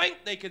they think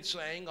they can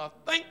sing or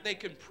think they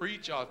can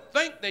preach or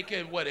think they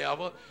can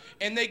whatever,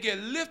 and they get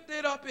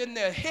lifted up in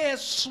their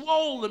heads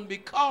swollen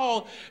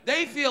because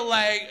they feel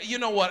like, you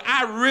know what,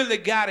 I really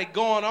got it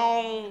going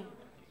on.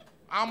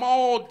 I'm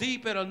all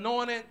deep and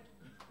anointed.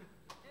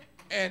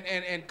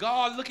 And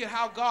God, look at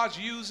how God's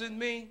using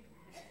me.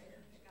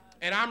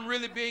 And I'm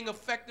really being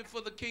effective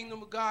for the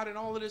kingdom of God and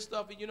all of this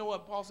stuff. And you know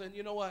what, Paul said,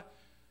 you know what?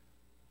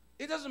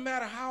 It doesn't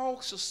matter how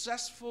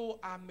successful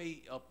I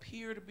may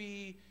appear to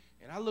be,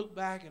 and I look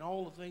back at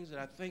all the things that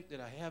I think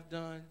that I have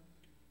done.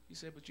 He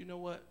said, but you know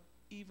what?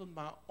 Even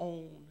my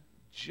own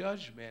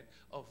judgment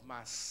of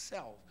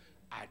myself,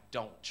 I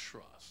don't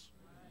trust.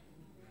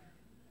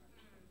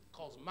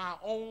 Because my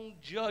own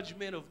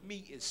judgment of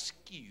me is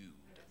skewed.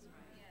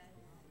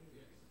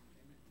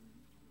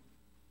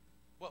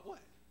 What?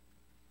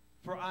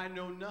 For I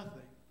know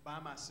nothing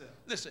by myself.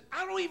 Listen,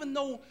 I don't even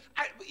know.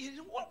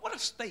 What a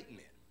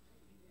statement.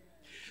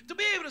 To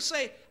be able to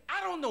say,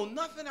 I don't know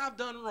nothing I've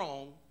done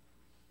wrong.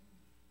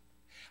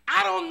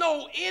 I don't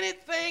know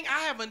anything.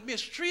 I haven't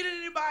mistreated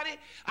anybody.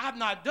 I've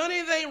not done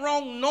anything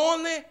wrong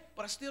knowingly,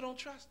 but I still don't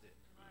trust it.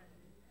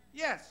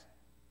 Yes.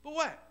 But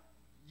what?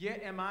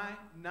 Yet am I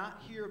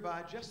not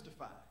hereby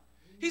justified.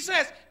 He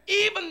says,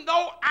 even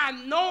though I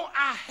know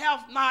I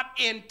have not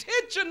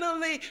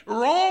intentionally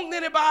wronged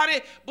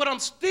anybody, but I'm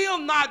still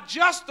not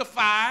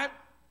justified.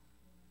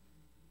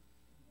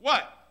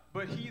 What?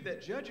 But he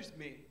that judges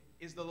me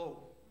is the Lord.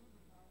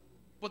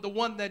 But the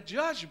one that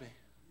judged me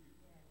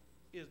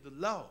is the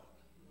Lord.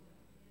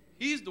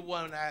 He's the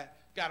one I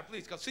got to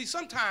please. Because, see,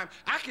 sometimes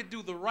I could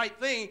do the right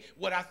thing,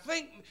 what I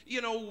think,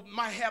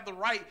 might have the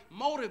right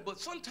motive, but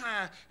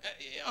sometimes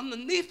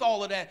underneath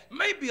all of that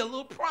may be a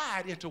little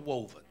pride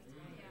interwoven.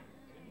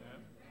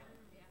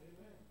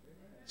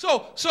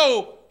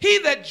 So he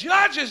that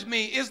judges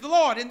me is the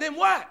Lord. And then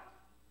what?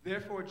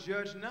 Therefore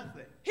judge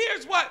nothing.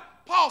 Here's what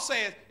Paul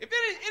says. If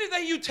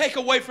anything you take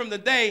away from the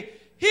day,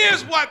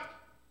 here's what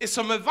is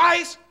some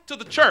advice to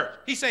the church.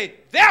 He said,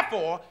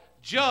 therefore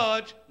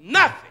judge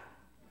nothing.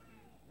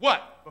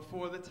 What?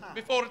 Before the time.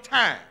 Before the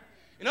time.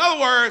 In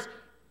other words,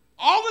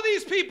 all of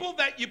these people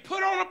that you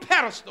put on a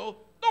pedestal,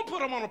 don't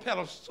put them on a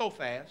pedestal so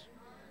fast.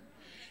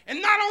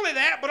 And not only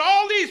that, but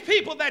all these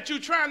people that you're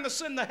trying to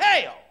send to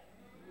hell,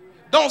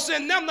 don't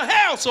send them to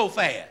hell so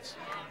fast.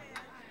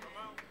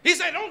 He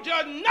said, don't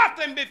judge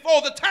nothing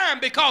before the time,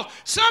 because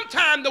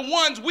sometimes the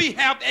ones we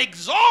have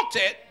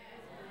exalted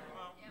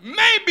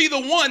may be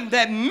the one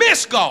that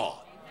miss God.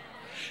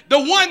 The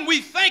one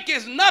we think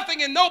is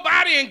nothing and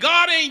nobody and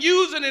God ain't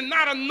using and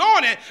not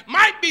anointed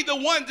might be the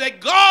ones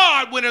that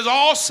God, when it's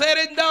all said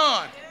and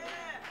done,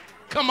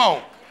 come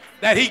on,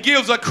 that he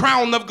gives a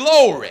crown of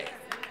glory.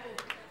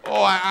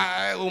 Oh,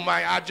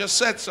 I just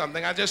said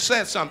something.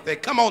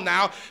 Come on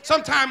now.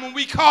 Sometimes when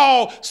we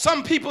call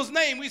some people's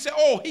name, we say,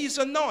 oh, he's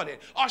anointed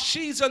or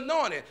she's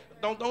anointed.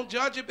 Don't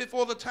judge it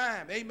before the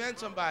time. Amen,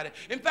 somebody.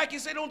 In fact, he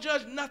said don't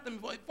judge nothing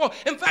before.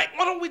 In fact,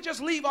 why don't we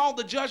just leave all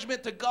the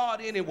judgment to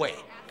God anyway?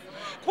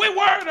 Quit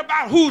worrying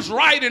about who's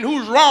right and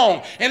who's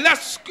wrong. And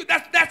let's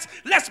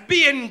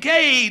be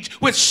engaged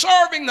with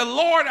serving the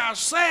Lord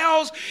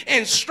ourselves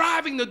and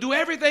striving to do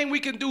everything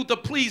we can do to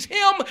please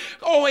him.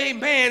 Oh,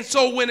 amen.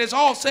 So when it's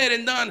all said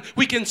and done,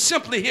 we can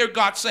simply hear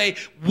God say,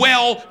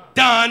 well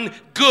done,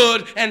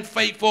 good and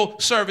faithful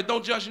servant.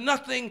 Don't judge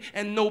nothing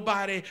and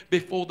nobody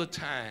before the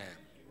time.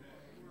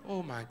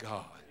 Oh, my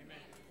God.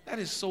 That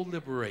is so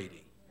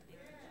liberating.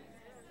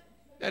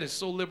 That is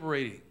so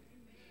liberating.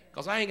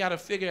 Because I ain't got to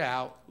figure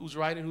out who's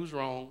right and who's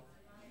wrong.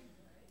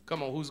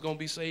 Come on, who's going to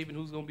be saved and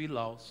who's going to be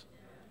lost.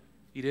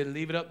 He didn't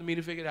leave it up to me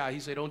to figure it out. He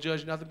said, don't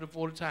judge nothing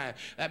before the time.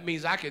 That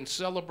means I can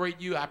celebrate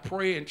you. I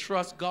pray and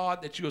trust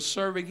God that you are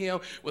serving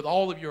him with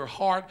all of your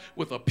heart,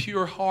 with a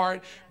pure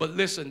heart. But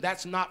listen,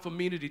 that's not for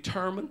me to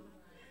determine.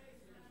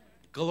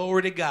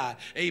 Glory to God.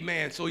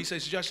 Amen. So he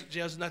says,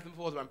 just nothing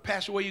for them.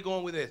 Pastor, where are you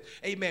going with this?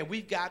 Amen.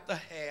 We've got to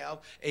have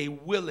a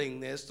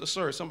willingness to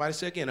serve. Somebody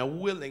say again, a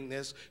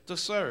willingness to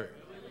serve.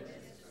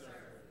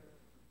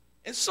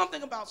 And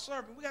something about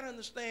serving, we got to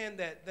understand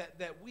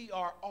that we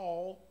are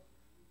all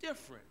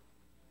different.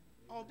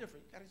 All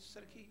different. You got a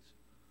set of keys?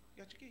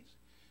 You got your keys?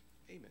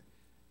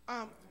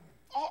 Amen.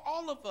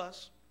 All of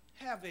us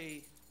have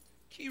a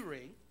key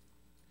ring,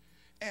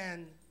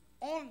 and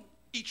on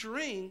each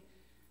ring,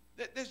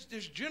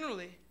 there's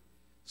generally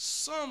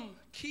some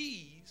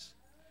keys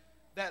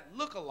that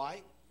look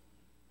alike,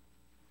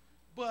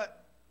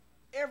 but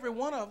every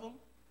one of them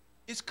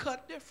is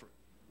cut different.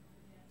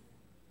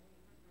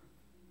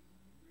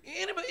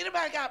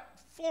 Anybody got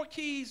 4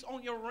 keys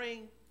on your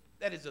ring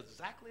that is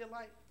exactly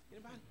alike?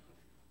 Anybody?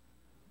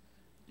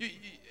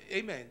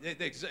 Amen.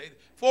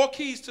 4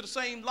 keys to the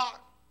same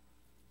lock?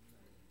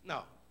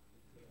 No.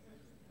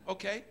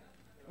 Okay.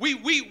 We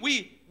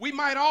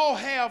might all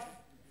have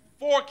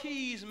 4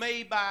 keys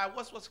made by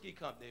what's the key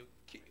company?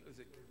 Is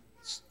it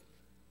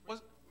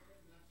what's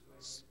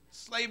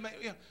slave made?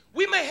 Yeah.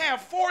 We may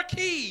have 4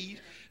 keys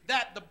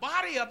that the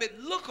body of it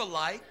look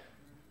alike,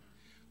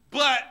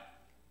 but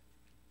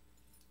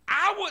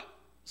I would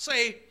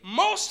say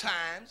most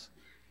times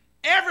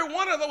every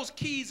one of those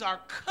keys are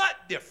cut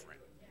different.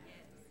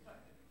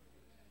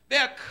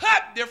 They're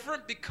cut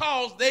different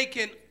because they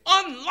can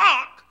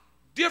unlock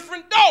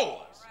different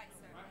doors.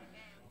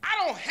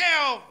 I don't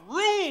have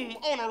room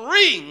on a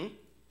ring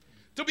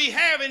to be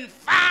having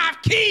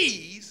 5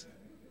 keys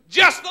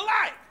just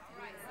alike.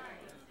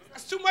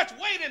 That's too much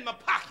weight in my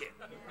pocket.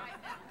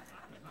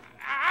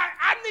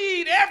 I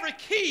need every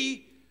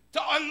key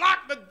to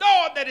unlock the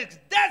door that is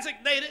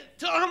designated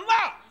to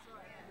unlock.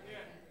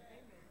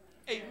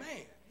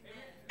 Amen.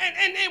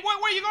 And where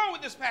are you going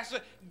with this, Pastor?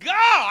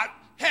 God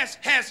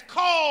has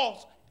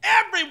caused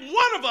every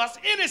one of us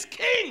in his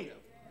kingdom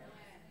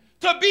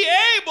to be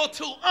able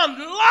to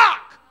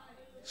unlock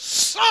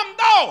some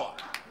door.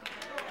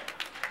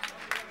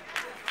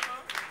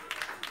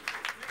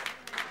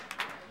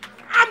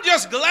 I'm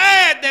just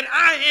glad that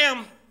I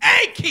am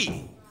a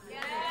key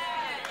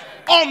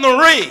on the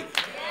ring.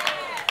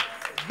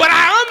 But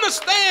I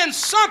understand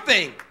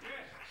something.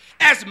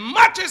 As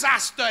much as I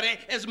study,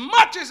 as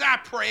much as I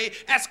pray,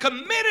 as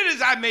committed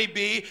as I may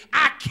be,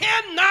 I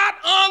cannot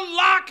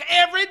unlock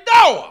every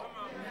door.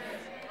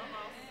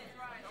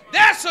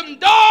 There's some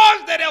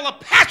doors that Ella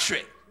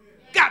Patrick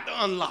got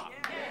to unlock.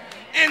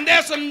 And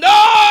there's some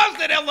doors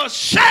that Ella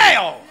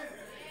Shell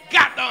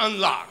got to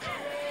unlock.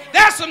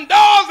 There's some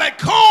doors that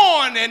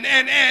Corn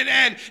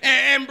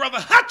and Brother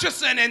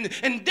Hutchison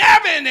and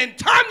Devin and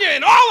Tanya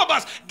and all of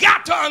us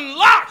got to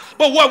unlock.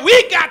 But what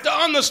we got to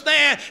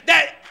understand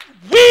that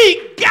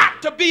we got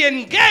to be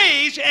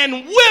engaged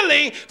and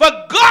willing for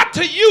God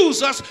to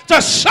use us to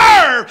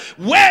serve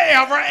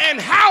wherever and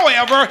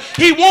however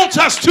he wants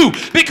us to.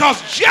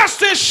 Because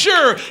just as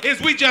sure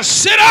as we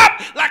just sit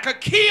up like a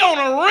key on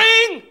a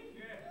ring,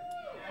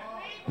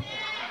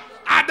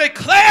 I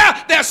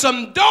declare there's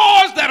some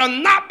doors that are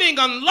not being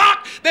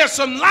unlocked. There's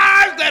some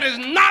lives that is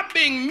not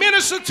being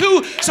ministered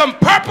to. Some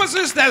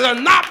purposes that are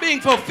not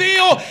being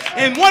fulfilled.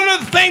 And one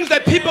of the things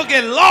that people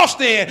get lost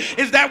in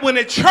is that when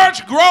the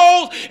church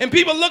grows and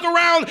people look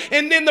around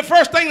and then the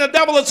first thing the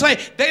devil will say,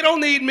 they don't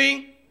need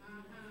me.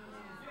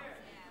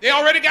 They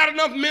already got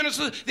enough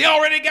ministers. They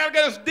already got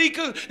enough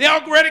deacons. They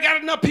already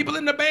got enough people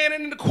in the band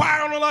and in the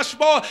choir on the usher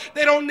board.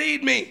 They don't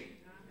need me.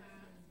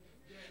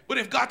 But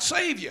if God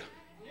save you,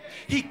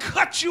 he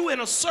cut you in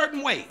a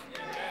certain way.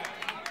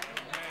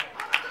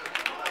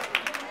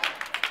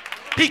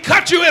 He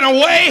cut you in a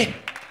way.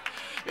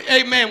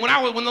 Amen. When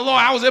I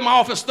was in my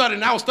office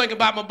studying, I was thinking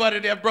about my buddy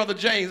there, Brother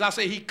James. I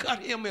say he cut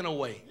him in a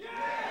way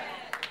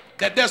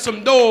that there's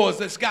some doors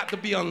that's got to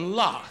be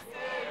unlocked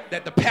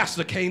that the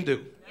pastor can't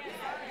do.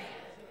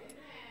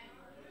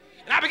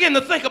 And I began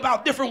to think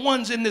about different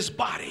ones in this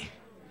body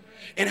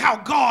and how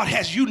God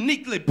has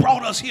uniquely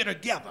brought us here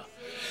together.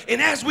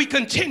 And as we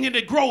continue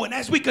to grow and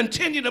as we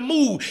continue to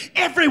move,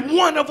 every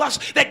one of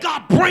us that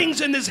God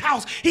brings in this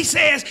house, he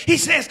says,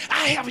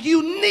 I have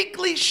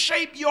uniquely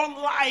shaped your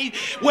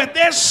life where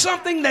there's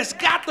something that's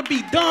got to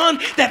be done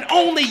that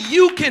only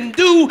you can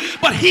do,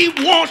 but he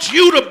wants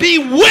you to be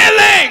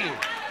willing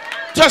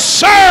to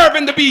serve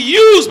and to be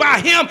used by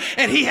him,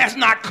 and he has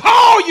not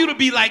called you to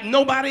be like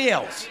nobody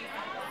else.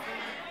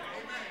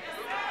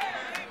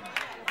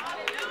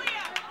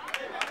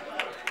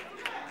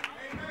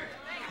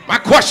 My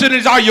question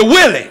is, are you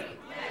willing?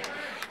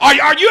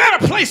 Are you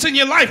at a place in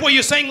your life where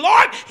you're saying,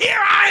 Lord, here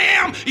I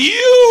am,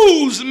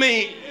 use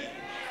me?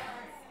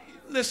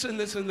 Listen.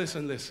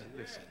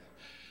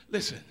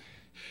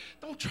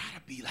 Don't try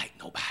to be like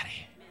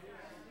nobody.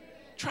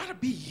 Try to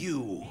be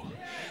you.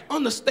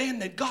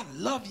 understand that God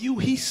loved you,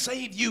 he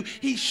saved you,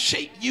 he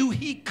shaped you,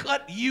 he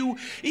cut you.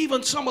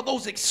 Even some of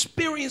those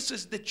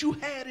experiences that you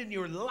had in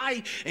your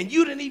life and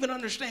you didn't even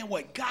understand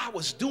what God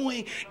was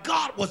doing.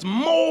 God was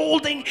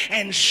molding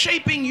and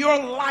shaping your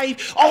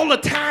life all the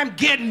time,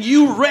 getting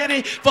you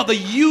ready for the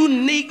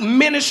unique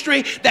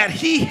ministry that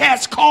he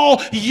has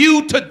called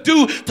you to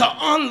do, to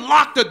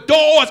unlock the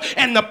doors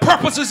and the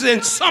purposes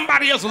in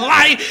somebody else's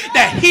life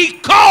that he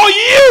called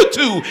you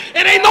to.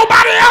 And ain't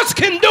nobody else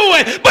can do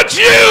it but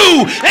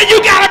you. And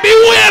you got to be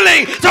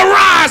willing to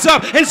rise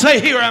up and say,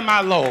 here am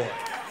I, Lord.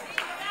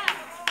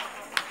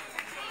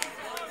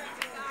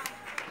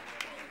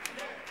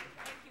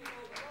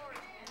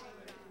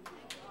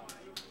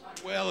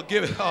 Well,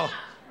 give it all.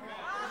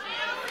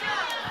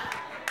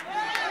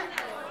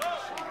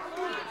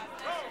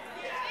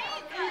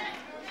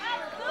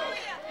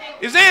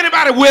 Is there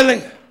anybody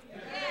willing?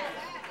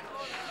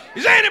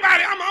 Is there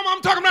anybody,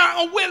 I'm talking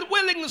about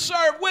willing to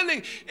serve,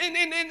 willing,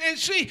 and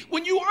see,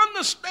 when you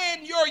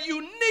understand your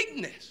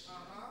uniqueness,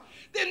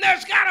 then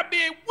there's got to be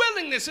a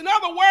willingness. In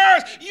other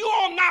words, you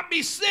will not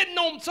be sitting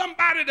on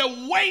somebody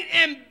to wait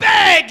and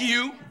beg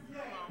you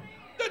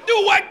to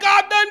do what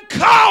God doesn't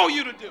call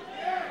you to do.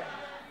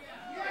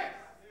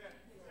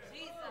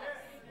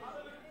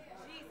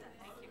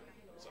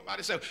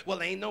 Somebody said,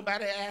 well, ain't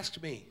nobody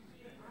asked me.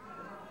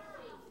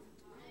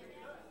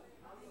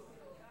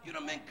 You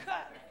done been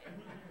cut.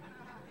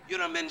 You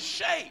done been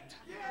shaped.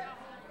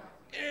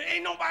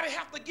 Ain't nobody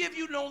have to give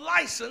you no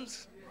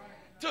license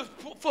to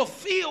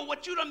fulfill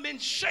what you done been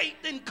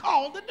shaped and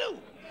called to do.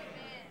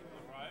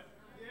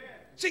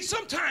 See,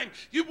 sometimes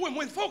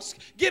when folks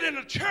get in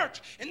a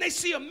church and they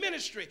see a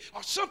ministry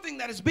or something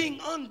that is being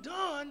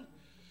undone,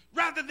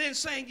 rather than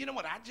saying, you know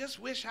what, I just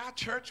wish our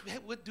church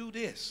would do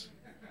this.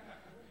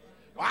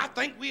 Or I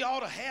think we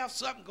ought to have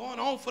something going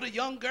on for the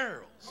young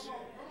girls.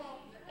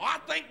 Or I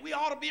think we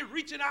ought to be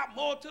reaching out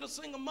more to the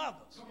single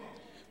mothers.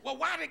 Well,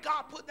 why did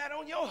God put that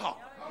on your heart?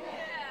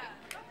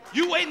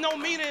 You waiting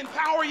on me to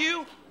empower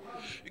you?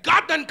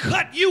 God done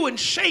cut you and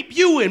shaped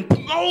you and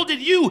molded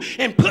you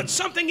and put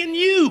something in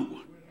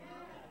you.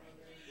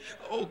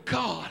 Oh,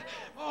 God.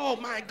 Oh,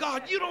 my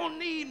God. You don't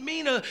need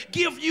me to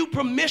give you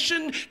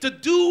permission to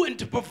do and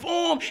to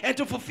perform and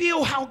to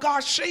fulfill how God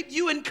shaped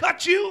you and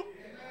cut you.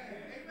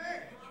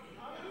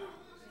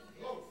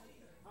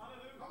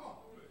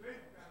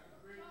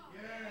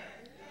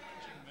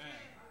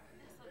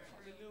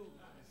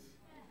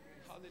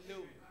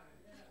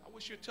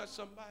 You touch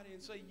somebody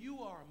and say,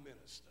 you are a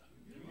minister.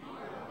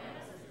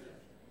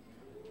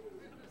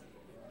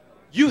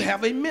 You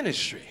have a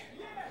ministry.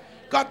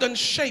 God doesn't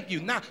shape you.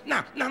 Now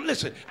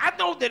listen, I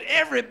know that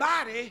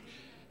everybody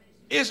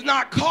is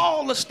not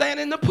called to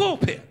stand in the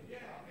pulpit.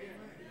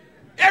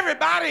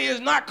 Everybody is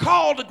not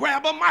called to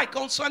grab a mic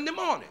on Sunday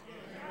morning.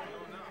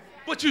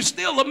 But you're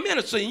still a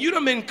minister and you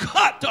done been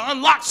cut to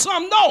unlock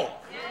some door.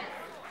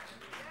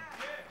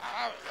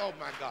 Oh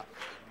my God.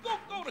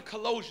 Go to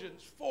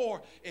Colossians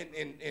 4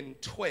 and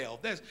 12.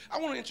 I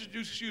want to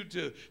introduce you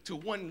to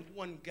one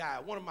guy,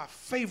 one of my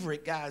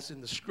favorite guys in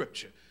the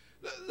scripture.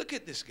 Look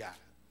at this guy.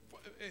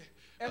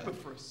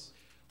 Epaphras.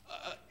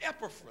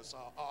 Epaphras,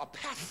 or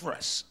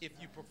Epaphras, if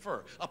you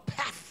prefer.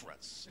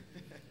 Epaphras.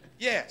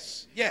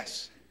 Yes.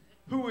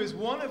 Who is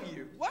one of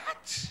you.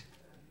 What?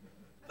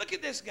 Look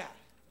at this guy.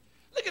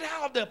 Look at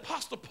how the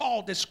Apostle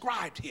Paul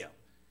described him.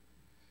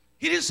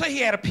 He didn't say he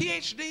had a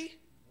PhD.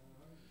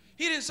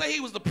 He didn't say he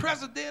was the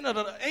president of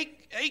the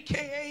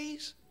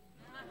AKAs.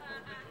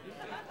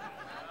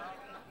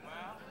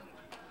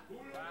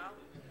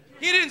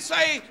 He didn't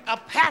say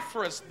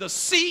Epaphras, the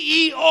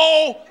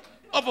CEO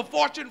of a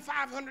Fortune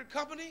 500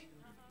 company.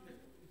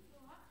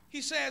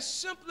 He says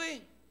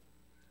simply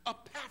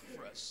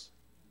Epaphras,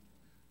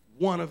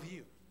 one of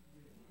you.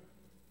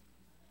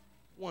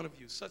 One of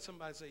you.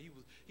 Somebody say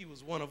he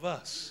was one of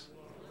us.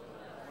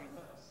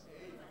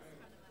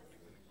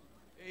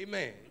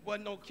 Amen. It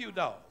wasn't no Q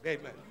dog.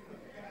 Amen.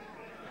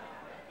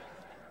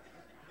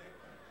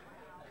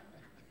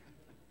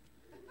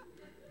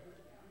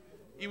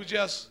 He was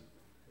just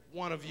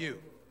one of you.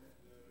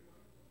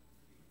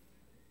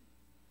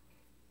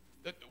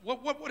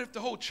 What if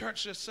the whole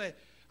church just said,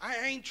 I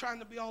ain't trying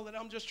to be all that,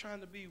 I'm just trying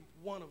to be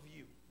one of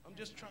you. I'm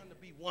just trying to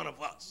be one of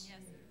us.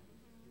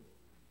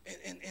 Yes.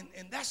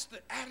 And that's the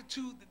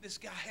attitude that this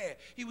guy had.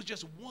 He was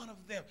just one of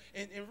them.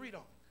 And read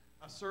on.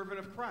 A servant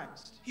of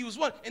Christ. He was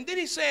one. And then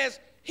he says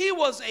he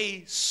was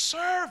a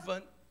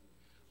servant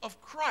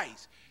of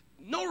Christ.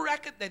 No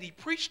record that he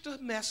preached a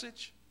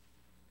message.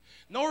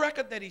 No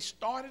record that he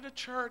started a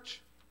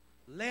church,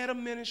 led a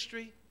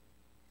ministry.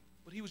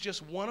 But he was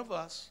just one of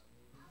us.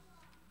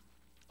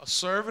 A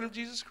servant of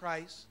Jesus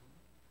Christ.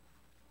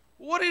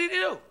 What did he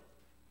do?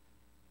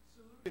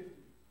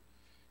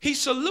 He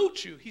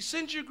salutes you. He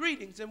sends you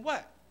greetings. And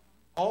what?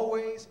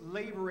 Always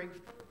laboring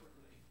fervently.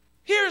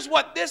 Here's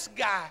what this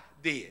guy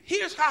did.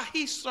 Here's how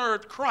he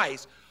served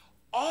Christ.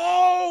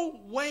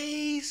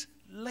 Always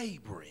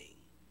laboring.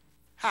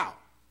 How?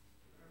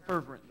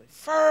 Fervently.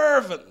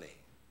 Fervently.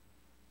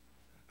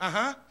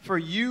 For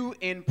you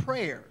in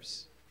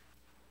prayers.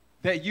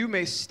 that you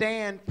may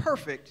stand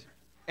perfect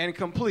and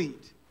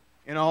complete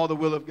in all the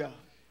will of God.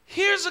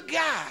 Here's a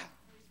guy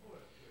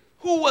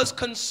who was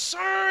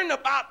concerned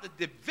about the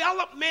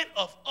development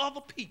of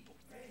other people.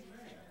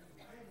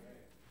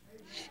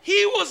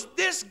 He was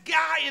this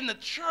guy in the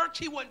church.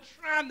 He wasn't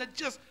trying to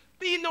just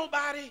be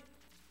nobody,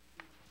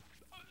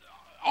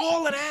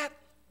 all of that.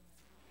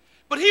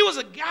 But he was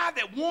a guy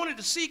that wanted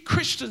to see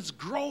Christians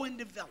grow and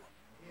develop.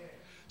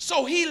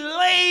 So he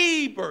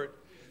labored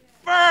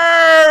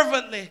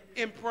fervently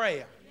in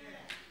prayer.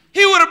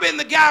 He would have been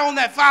the guy on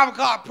that 5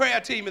 o'clock prayer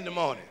team in the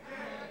morning.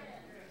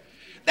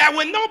 That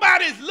when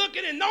nobody's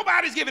looking and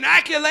nobody's giving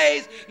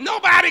accolades,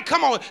 nobody,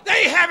 come on, they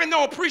ain't having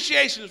no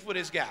appreciation for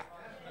this guy.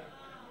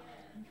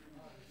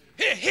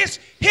 His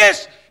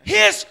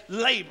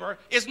labor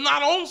is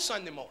not on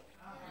Sunday morning.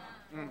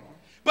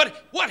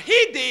 But what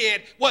he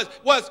did was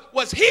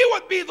he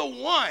would be the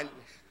one,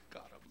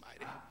 God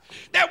Almighty,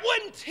 that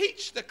wouldn't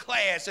teach the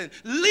class and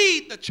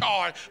lead the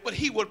charge, but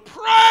he would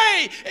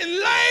pray and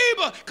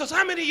labor. Because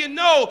how many of you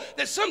know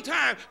that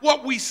sometimes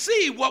what we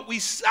see, what we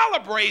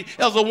celebrate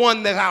is the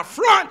one that's out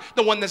front,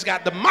 the one that's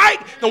got the mic,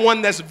 the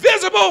one that's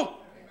visible.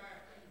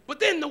 But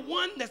then the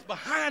one that's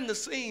behind the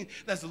scenes,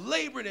 that's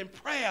laboring in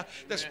prayer,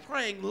 that's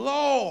praying,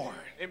 Lord,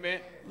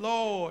 Amen.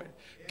 Lord,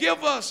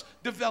 give us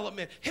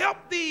development. Help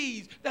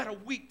these that are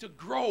weak to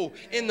grow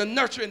in the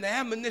nurture and the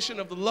admonition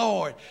of the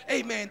Lord.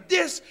 Amen.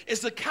 This is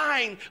the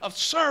kind of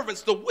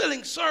servants, the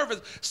willing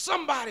servants,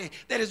 somebody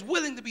that is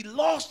willing to be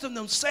lost in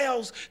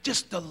themselves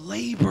just to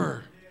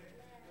labor.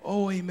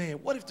 Oh, amen.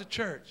 What if the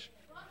church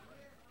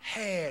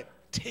had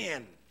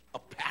 10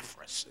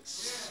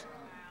 Epaphrases,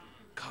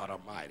 God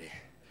Almighty,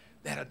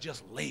 that are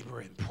just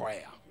labor in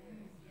prayer?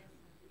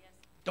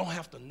 Don't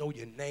have to know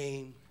your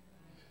name.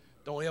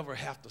 Don't ever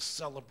have to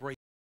celebrate.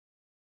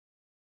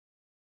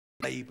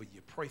 Labor,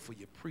 you pray for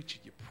your preacher,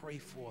 you pray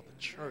for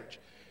the church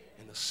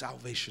and the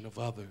salvation of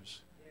others.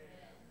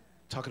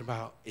 Talking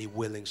about a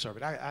willing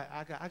servant.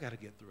 I got to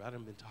get through. I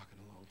haven't been talking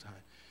a long time.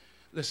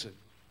 Listen,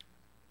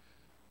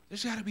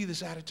 there's got to be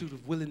this attitude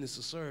of willingness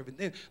to serve. And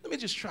then let me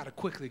just try to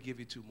quickly give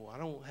you 2 more. I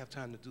don't have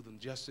time to do them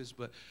justice,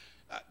 but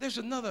there's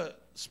another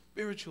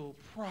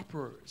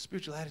proper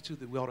spiritual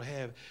attitude that we ought to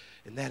have,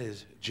 and that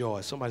is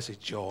joy. Somebody say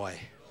joy.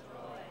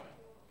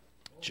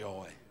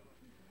 Joy.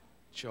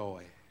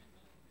 Joy.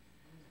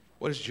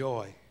 What is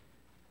joy?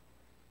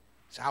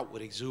 It's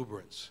outward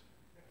exuberance.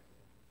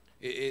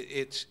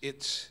 It's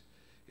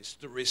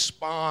the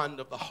respond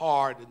of the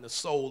heart and the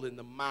soul and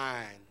the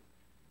mind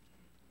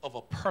of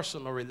a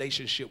personal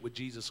relationship with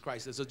Jesus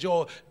Christ. There's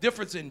a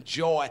difference in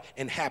joy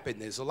and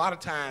happiness. A lot of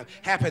times,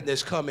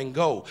 happiness come and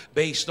go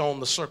based on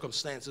the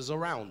circumstances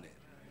around it.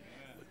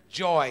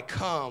 Joy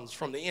comes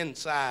from the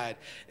inside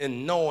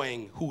in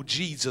knowing who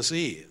Jesus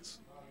is.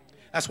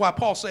 That's why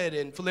Paul said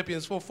in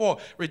Philippians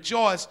 4:4,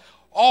 rejoice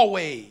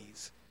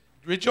always.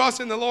 Rejoice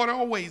in the Lord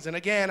always. And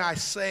again, I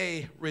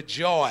say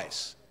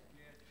rejoice.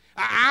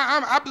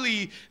 I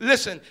believe,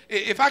 listen,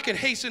 if I can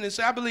hasten and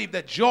say, I believe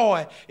that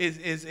joy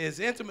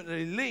is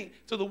intimately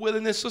linked to the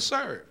willingness to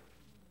serve.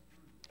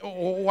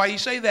 Why you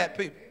say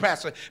that,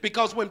 Pastor?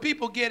 Because when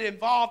people get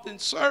involved in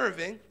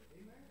serving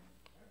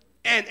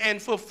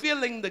and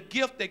fulfilling the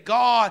gift that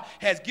God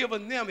has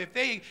given them, if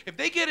they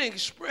get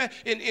involved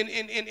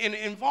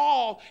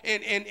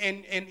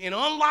in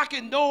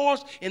unlocking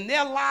doors in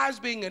their lives,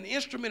 being an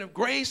instrument of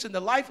grace in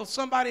the life of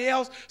somebody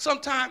else,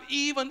 sometimes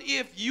even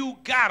if you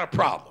got a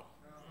problem,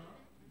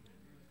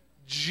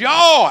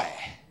 joy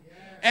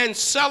and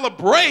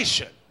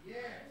celebration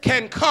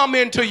can come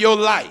into your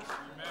life.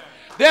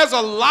 There's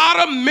a lot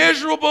of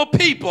miserable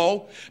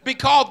people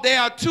because they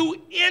are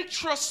too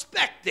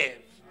introspective.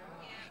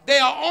 They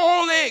are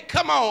only,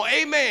 come on,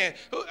 amen.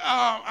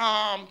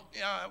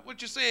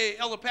 What you say,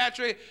 Elder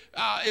Patrick?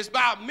 It's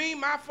about me,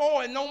 my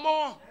four, and no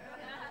more.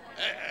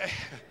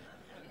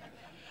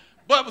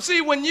 But see,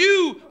 when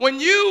you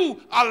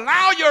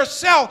allow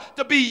yourself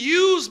to be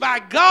used by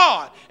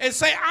God and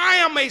say, I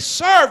am a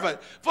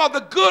servant for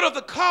the good of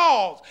the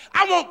cause.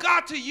 I want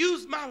God to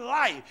use my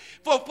life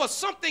for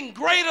something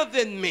greater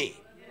than me.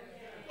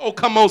 Oh,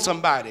 come on,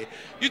 somebody.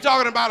 You're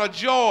talking about a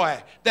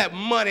joy that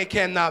money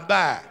cannot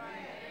buy.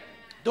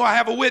 Do I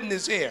have a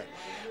witness here?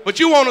 But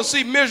you want to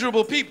see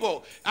miserable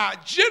people.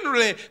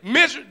 Generally,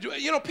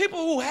 people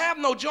who have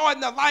no joy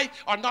in their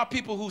life are not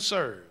people who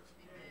serve.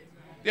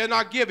 They're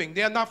not giving.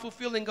 They're not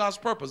fulfilling God's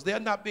purpose. They're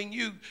not being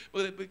used.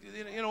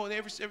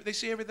 They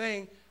see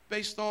everything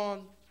based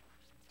on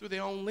through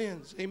their own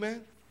lens.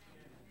 Amen?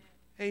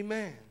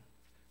 Amen.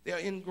 They're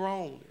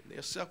ingrown.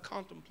 They're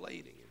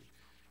self-contemplating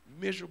and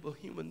miserable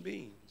human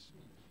beings.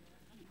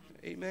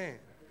 Amen.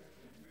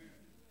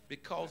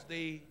 Because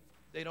they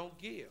don't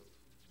give.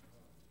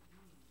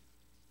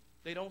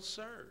 They don't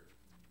serve.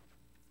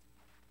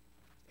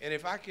 And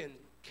if I can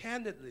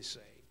candidly say,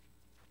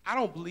 I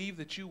don't believe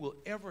that you will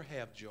ever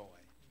have joy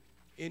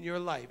in your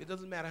life. It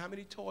doesn't matter how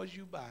many toys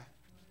you buy,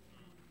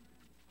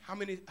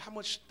 how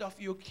much stuff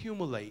you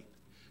accumulate.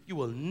 You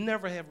will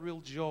never have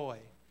real joy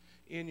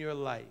in your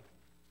life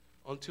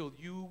until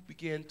you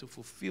begin to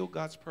fulfill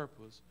God's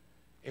purpose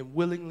and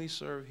willingly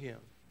serve him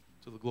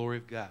to the glory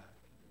of God.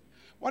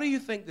 Why do you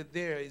think that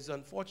there is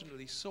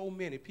unfortunately so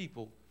many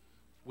people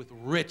with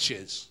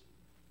riches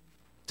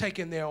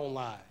taking their own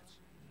lives,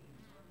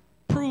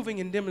 proving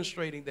and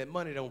demonstrating that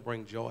money don't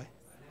bring joy,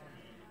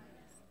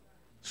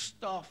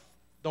 stuff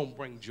don't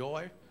bring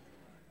joy?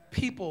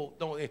 People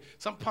don't,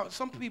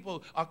 some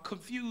people are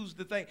confused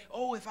to think,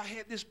 oh, if I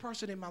had this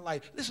person in my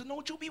life. Listen,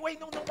 don't you be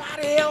waiting on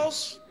nobody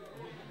else.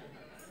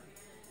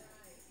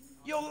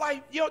 Your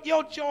life,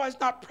 your joy is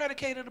not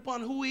predicated upon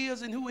who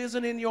is and who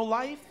isn't in your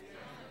life.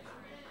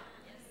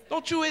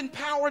 Don't you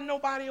empower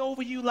nobody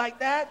over you like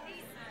that.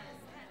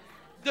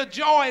 The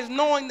joy is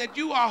knowing that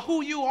you are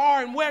who you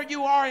are and where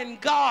you are in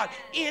God,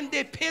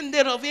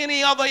 independent of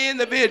any other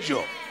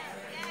individual.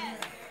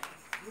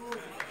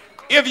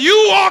 If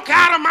you walk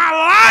out of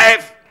my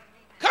life,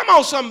 come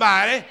on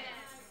somebody,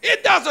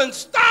 it doesn't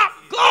stop.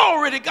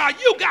 Glory to God.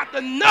 You got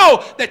to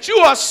know that you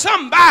are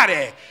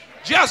somebody.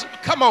 Just,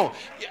 come on.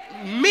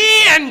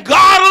 Me and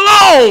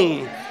God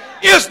alone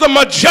is the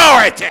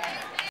majority.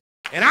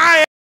 And I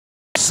am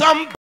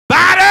somebody.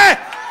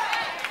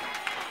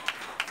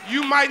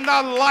 You might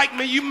not like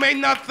me. You may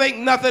not think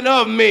nothing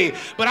of me.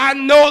 But I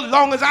know, as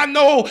long as I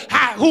know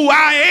who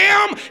I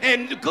am,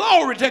 and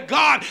glory to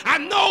God, I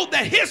know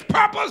that his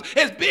purpose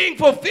is being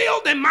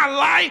fulfilled in my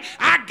life.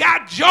 I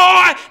got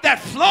joy that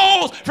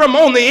flows from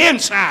on the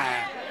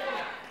inside.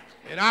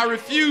 And I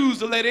refuse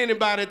to let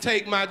anybody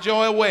take my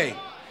joy away.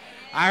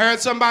 I heard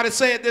somebody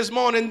say it this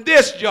morning,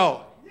 this joy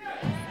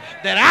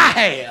that I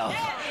have,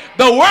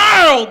 the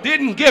world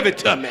didn't give it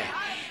to me.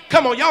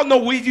 Come on, y'all know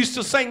we used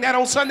to sing that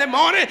on Sunday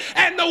morning,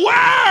 and the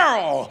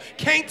world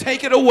can't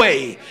take it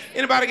away.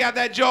 Anybody got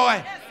that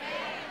joy?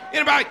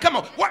 Anybody? Come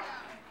on. What?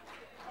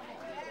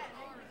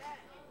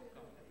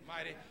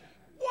 Mighty.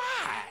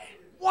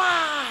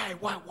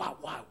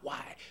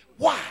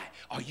 Why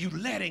are you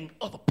letting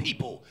other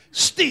people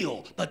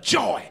steal the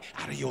joy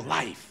out of your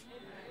life?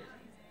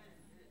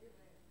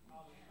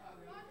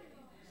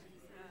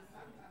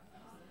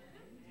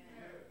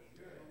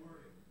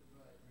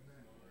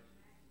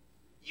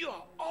 You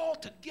are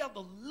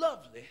altogether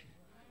lovely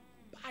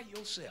by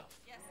yourself.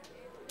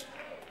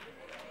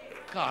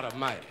 God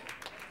Almighty.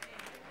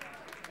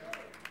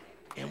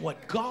 And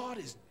what God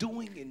is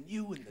doing in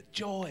you and the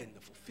joy and the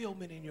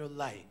fulfillment in your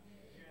life,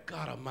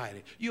 God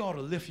Almighty, you ought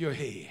to lift your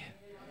head.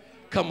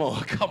 Come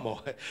on, come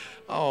on.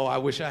 Oh, I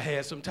wish I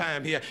had some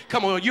time here.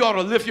 Come on, you ought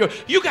to lift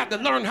you got to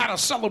learn how to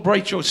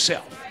celebrate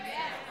yourself.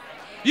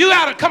 You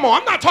gotta, come on,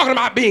 I'm not talking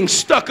about being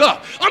stuck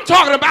up. I'm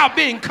talking about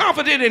being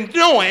confident in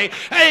knowing,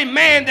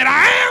 amen, that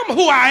I am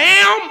who I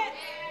am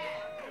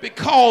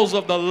because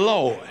of the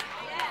Lord.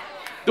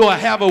 Do I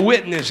have a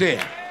witness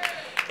here?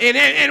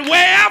 And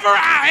wherever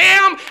I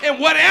am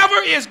and whatever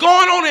is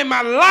going on in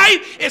my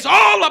life, it's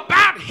all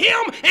about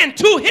him and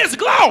to his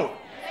glory.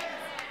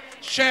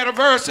 Shared a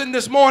verse in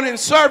this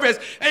morning's service,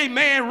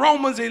 amen,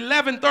 Romans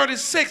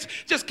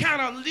 11:36, just kind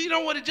of, you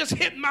know what, it just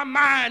hit my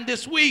mind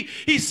this week.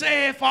 He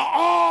said, for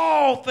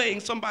all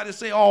things, somebody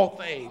say all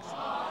things.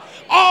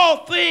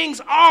 All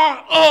things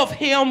are of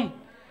him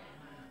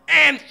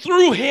and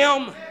through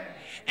him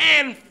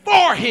and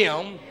for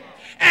him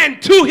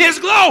and to his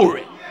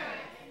glory.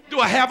 Do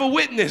I have a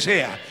witness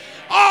here?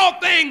 All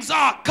things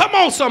are, come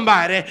on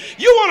somebody,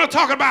 you want to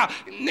talk about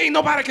ain't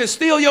nobody can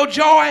steal your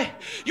joy?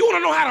 You want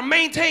to know how to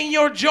maintain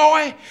your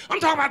joy?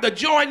 I'm talking about the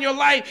joy in your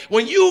life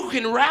when you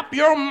can wrap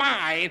your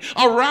mind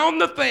around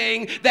the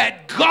thing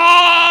that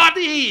God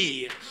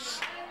is.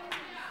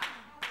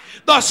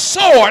 The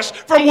source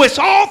from which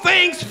all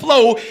things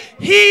flow,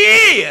 he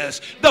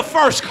is the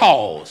first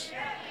cause.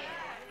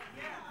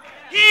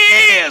 He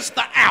is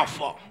the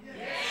Alpha.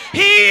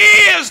 He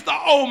is the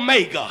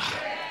Omega.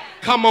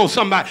 Come on,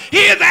 somebody. He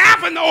is the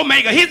Alpha and the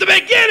Omega. He's the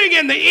beginning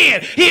and the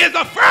end. He is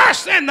the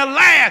first and the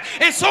last.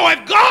 And so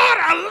if God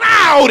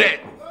allowed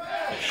it,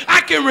 I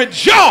can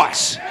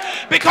rejoice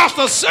because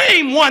the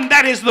same one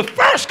that is the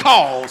first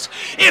cause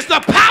is the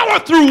power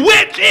through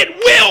which it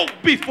will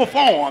be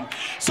performed.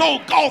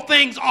 So all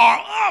things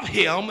are of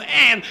him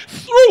and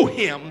through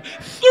him.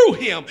 Through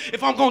him.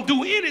 If I'm going to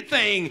do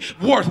anything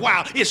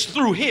worthwhile, it's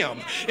through him.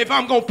 If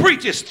I'm going to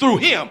preach, it's through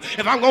him.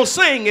 If I'm going to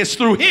sing, it's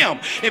through him.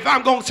 If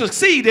I'm going to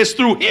succeed, it's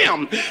through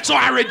him. So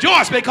I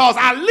rejoice because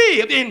I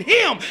live in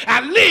him.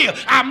 I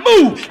live, I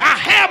move, I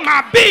have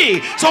my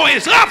being. So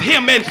it's of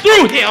him and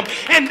through him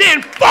and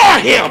then for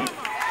him.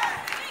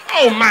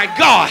 Oh my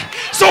God.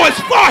 So it's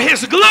for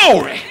his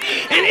glory.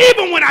 And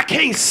even when I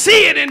can't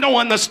see it and don't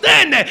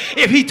understand that,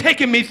 if he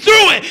taking me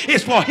through it,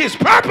 it's for his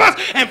purpose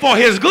and for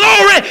his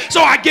glory.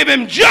 So I give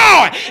him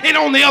joy. And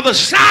on the other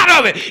side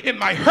of it, it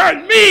might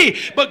hurt me,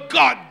 but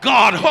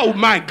God, oh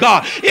my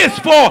God, it's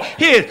for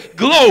his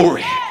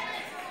glory.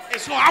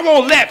 And so I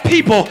won't let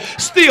people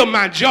steal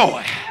my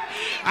joy.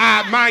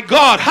 My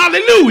God,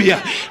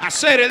 hallelujah. I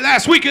said it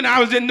last week and I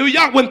was in New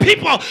York. When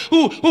people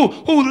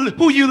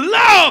who you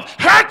love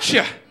hurt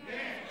you,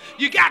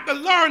 you got to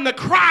learn to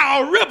cry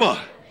a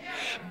river,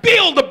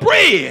 build a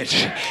bridge,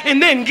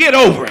 and then get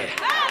over it.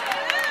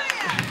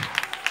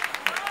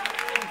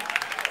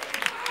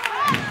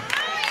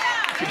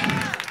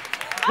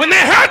 When they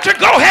hurt you,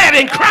 go ahead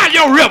and cry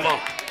your river.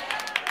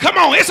 Come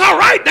on, it's all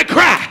right to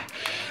cry.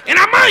 And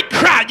I might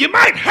cry, you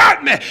might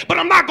hurt me, but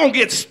I'm not going to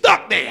get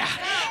stuck there.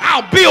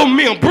 I'll build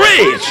me a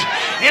bridge,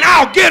 and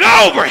I'll get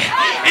over it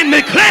and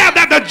declare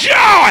that the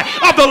joy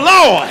of the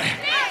Lord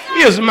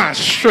is my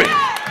strength.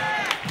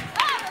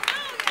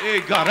 Hey,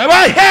 God.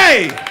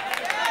 Hey.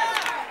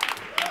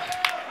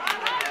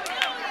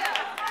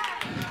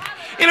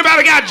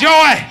 Anybody got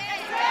joy?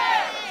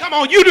 Come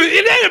on, you do.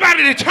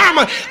 Anybody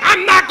determined,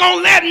 I'm not going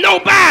to let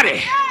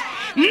nobody,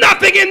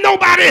 nothing and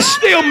nobody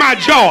steal my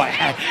joy.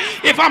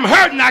 If I'm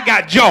hurting, I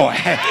got joy.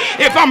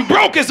 If I'm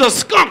broke as a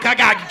skunk, I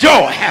got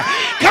joy.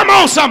 Come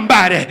on,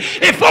 somebody.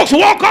 If folks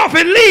walk off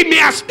and leave me,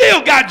 I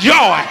still got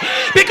joy.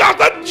 Because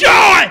the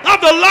joy of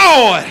the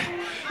Lord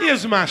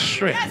is my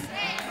strength.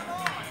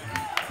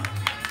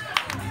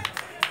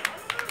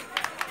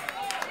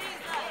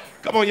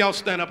 Come on, y'all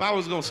stand up. I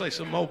was going to say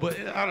some more, but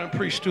I done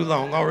preached too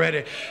long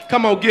already.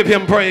 Come on, give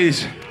him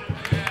praise.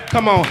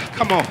 Come on,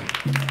 come on.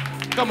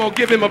 Come on,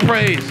 give him a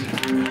praise.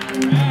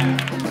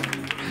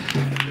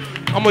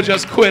 I'm going to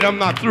just quit. I'm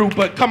not through,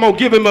 but come on,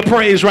 give him a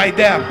praise right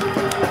there.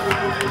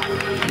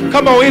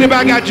 Come on,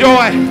 anybody got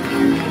joy?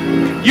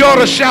 You ought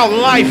to shout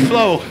life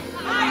flow.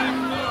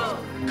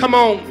 Come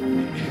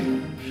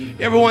on.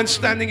 Everyone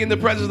standing in the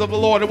presence of the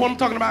Lord. And what I'm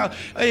talking about,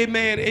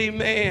 amen,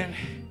 amen.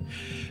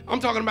 I'm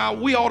talking about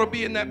we ought to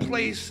be in that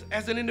place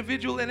as an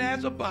individual and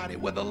as a body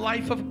where the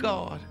life of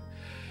God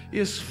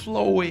is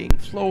flowing,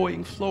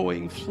 flowing,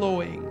 flowing,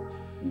 flowing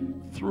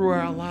through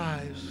our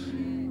lives.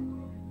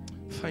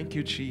 Thank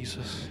you,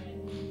 Jesus.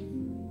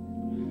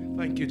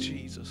 Thank you,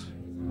 Jesus.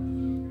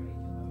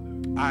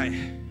 I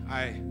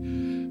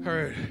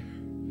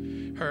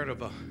heard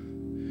of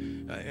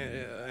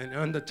an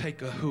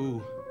undertaker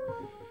who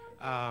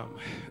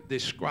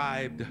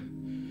described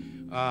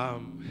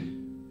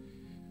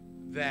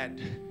that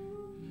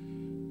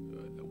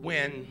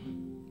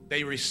when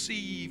they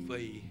receive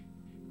a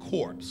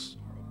corpse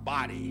or a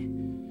body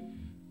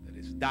that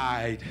has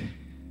died,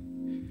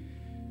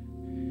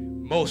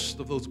 most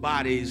of those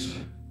bodies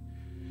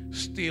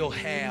still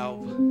have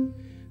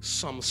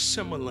some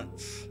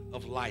semblance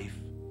of life.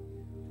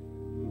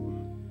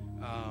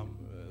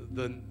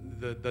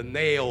 The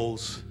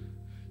nails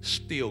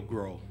still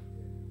grow,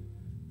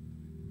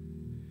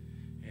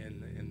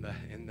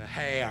 and the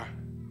hair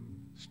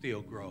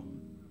still grow.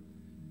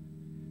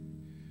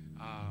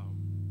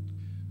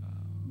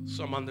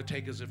 Some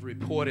undertakers have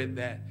reported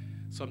that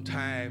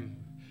sometimes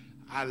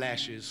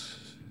eyelashes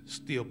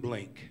still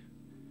blink.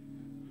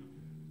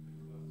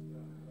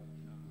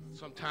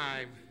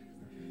 Sometimes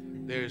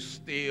there's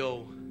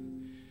still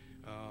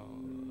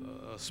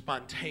a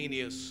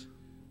spontaneous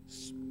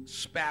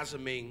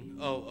spasming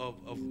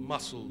of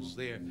muscles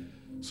there.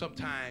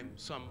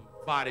 Sometimes some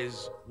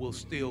bodies will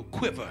still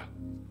quiver.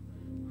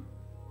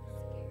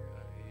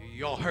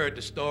 Y'all heard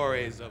the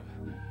stories of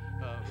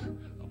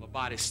a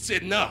body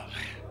sitting up.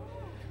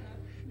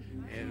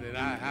 And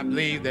I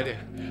believe that if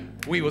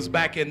we was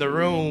back in the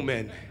room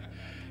and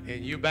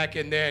you back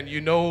in there and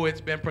you know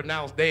it's been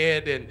pronounced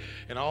dead and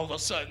all of a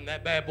sudden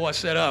that bad boy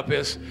set up,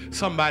 it's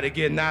somebody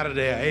getting out of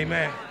there.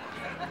 Amen.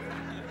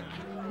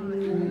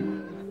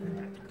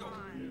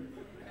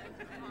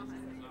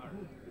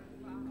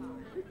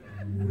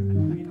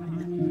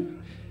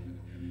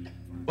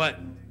 But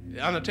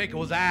the undertaker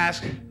was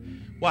asked,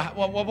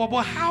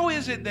 well, how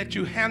is it that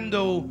you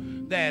handle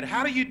that?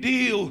 How do you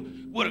deal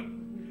with a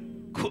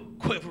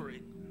quivering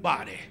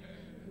body?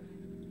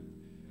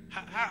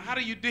 How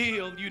do you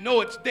deal? You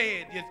know it's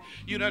dead.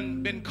 You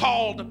done been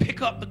called to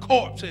pick up the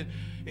corpse. And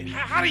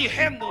how do you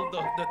handle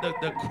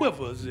the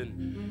quivers?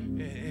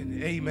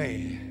 And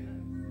amen.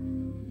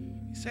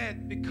 He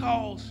said,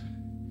 because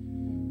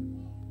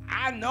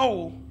I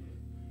know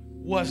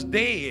what's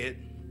dead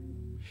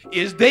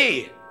is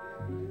dead.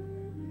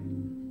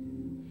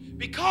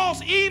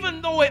 Because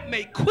even though it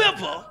may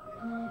quiver,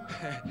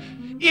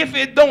 if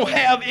it don't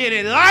have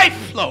any life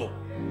flow,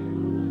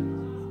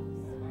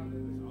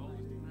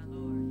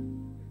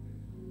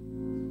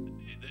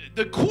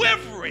 the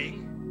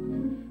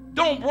quivering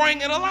don't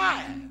bring it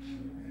alive.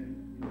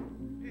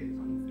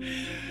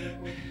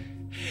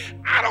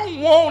 I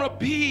don't want to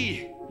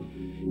be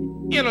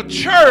in a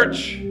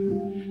church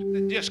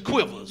that just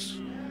quivers.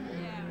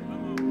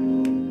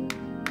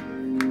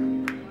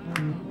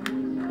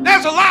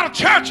 There's a lot of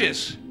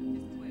churches.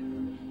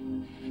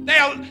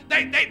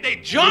 They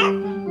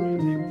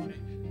jump,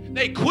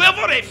 they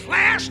quiver, they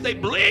flash, they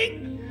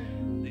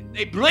bling,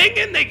 they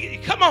blinging, they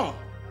come on,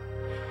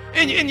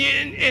 and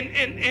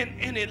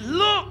it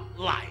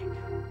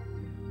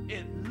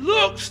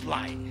looks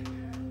like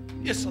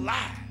it's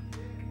alive.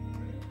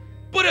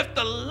 But if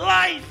the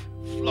life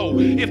flow,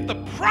 if the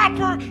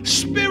proper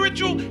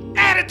spiritual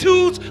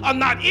attitudes are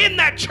not in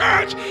that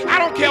church, I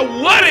don't care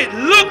what it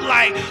look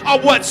like or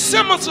what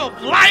semblance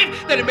of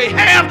life that it may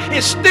have,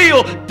 is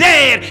still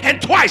dead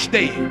and twice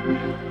dead.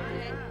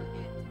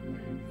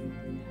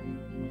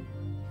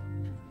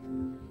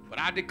 But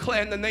I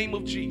declare in the name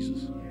of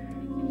Jesus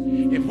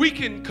If we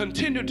can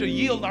continue to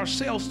yield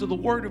ourselves to the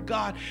Word of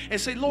God and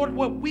say, Lord,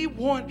 what we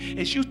want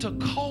is you to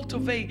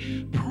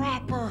cultivate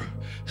proper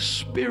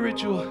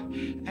spiritual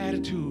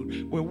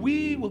attitude where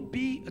we will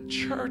be a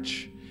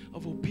church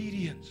of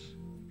obedience.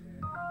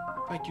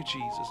 Thank you,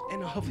 Jesus.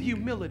 And of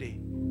humility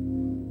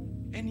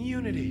and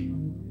unity.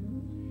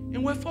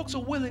 And where folks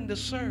are willing to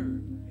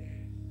serve.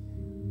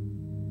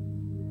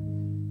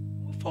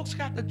 Where folks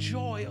got the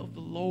joy of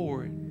the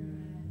Lord.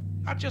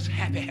 Not just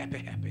happy.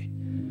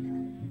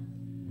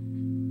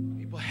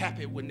 People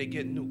happy when they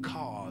get new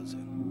cars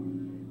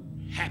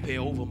and happy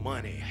over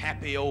money,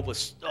 happy over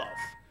stuff.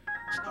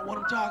 That's not what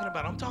I'm talking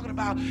about. I'm talking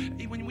about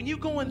when you're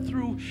going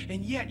through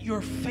and yet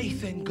your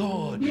faith in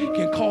God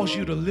can cause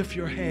you to lift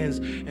your hands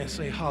and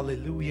say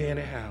hallelujah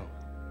anyhow.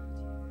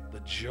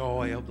 The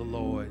joy of the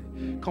Lord.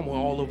 Come on,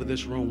 all over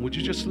this room. Would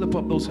you just slip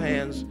up those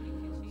hands?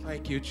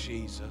 Thank you,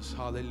 Jesus.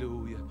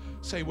 Hallelujah.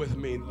 Say with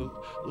me,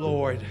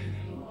 Lord.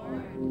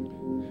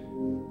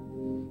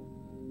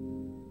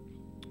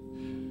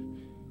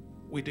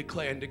 We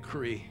declare and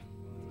decree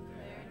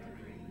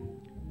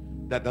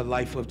that the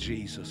life of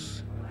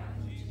Jesus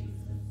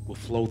will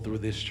flow through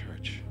this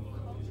church.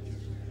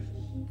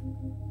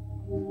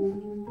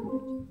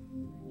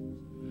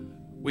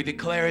 We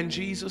declare in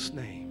Jesus'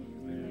 name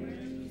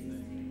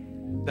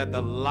that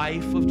the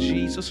life of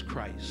Jesus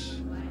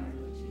Christ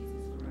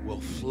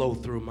will flow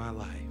through my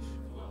life.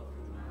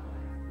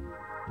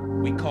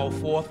 We call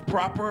forth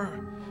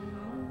proper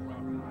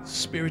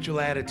spiritual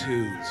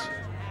attitudes.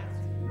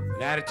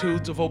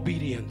 Attitudes of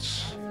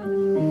obedience,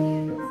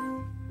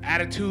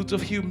 attitudes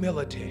of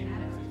humility,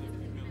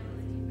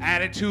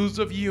 attitudes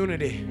of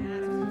unity,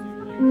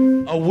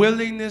 a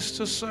willingness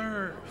to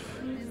serve.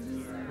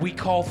 We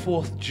call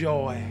forth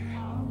joy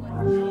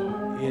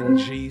in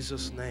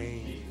Jesus'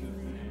 name.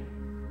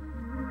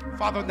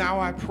 Father, now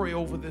I pray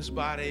over this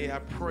body. I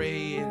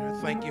pray and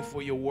I thank you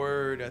for your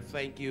word. I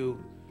thank you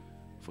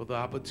for the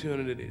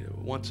opportunity to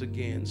once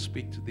again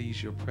speak to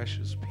these, your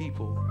precious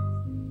people.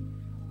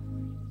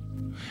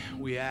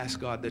 We ask,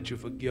 God, that you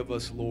forgive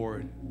us,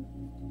 Lord.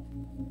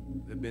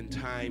 There have been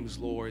times,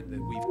 Lord, that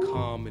we've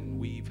come and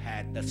we've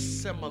had the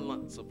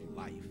semblance of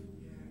life.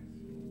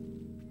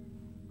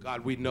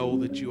 God, we know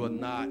that you are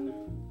not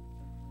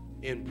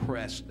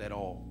impressed at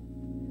all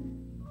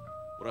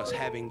with us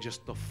having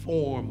just the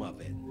form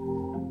of it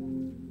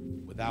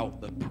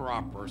without the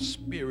proper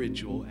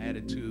spiritual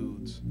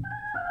attitudes.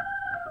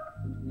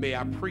 May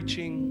our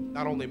preaching,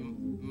 not only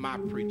my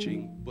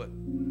preaching, but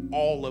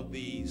all of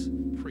these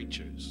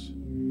preachers,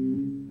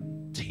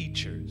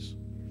 teachers,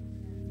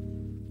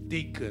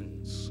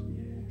 deacons,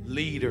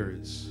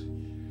 leaders,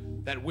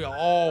 that we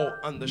all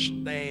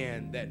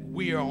understand that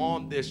we are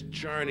on this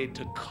journey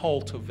to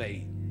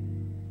cultivate,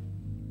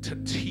 to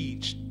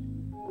teach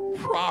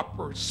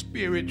proper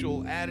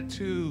spiritual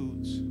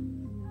attitudes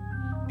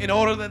in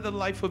order that the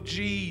life of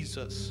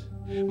Jesus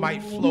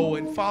might flow.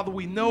 And Father,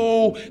 we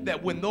know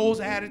that when those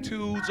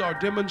attitudes are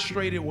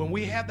demonstrated, when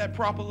we have that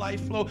proper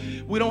life flow,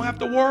 we don't have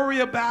to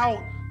worry about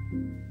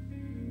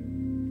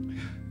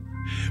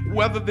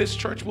whether this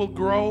church will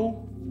grow,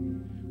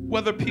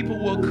 whether people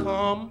will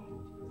come,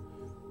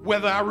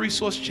 whether our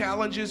resource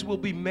challenges will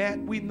be met.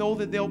 We know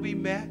that they'll be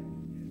met.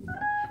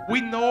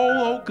 We know,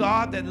 oh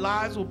God, that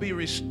lives will be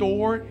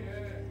restored.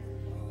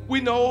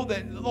 We know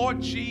that,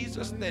 Lord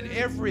Jesus, that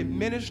every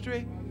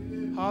ministry,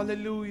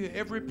 hallelujah,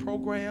 every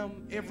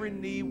program, every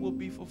need will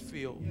be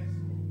fulfilled.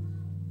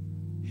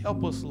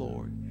 Help us,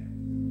 Lord.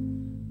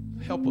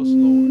 Help us,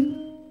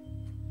 Lord.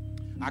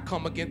 I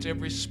come against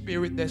every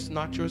spirit that's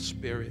not your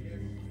spirit.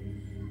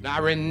 I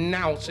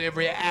renounce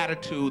every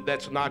attitude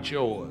that's not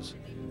yours.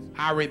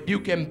 I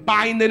rebuke and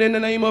bind it in the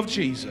name of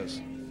Jesus.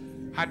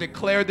 I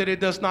declare that it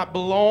does not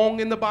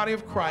belong in the body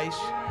of Christ,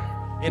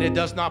 and it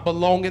does not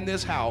belong in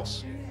this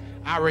house.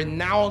 I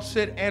renounce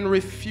it and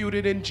refute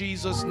it in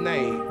Jesus'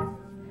 name.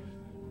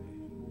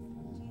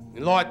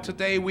 And Lord,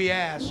 today we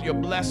ask your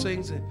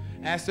blessings and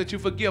ask that you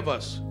forgive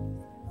us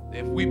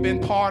if we've been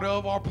part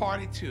of or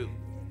party to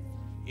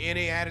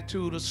any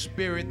attitude or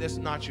spirit that's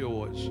not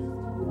yours.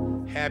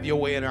 Have your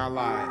way in our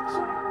lives.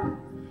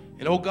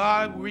 And oh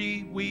God,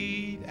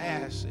 we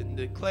ask and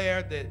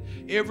declare that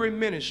every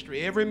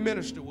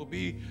minister will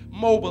be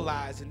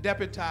mobilized and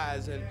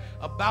deputized and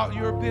about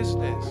your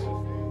business.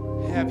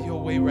 Have your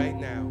way right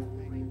now.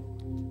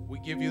 We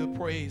give you the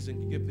praise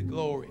and give the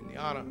glory and the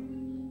honor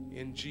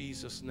in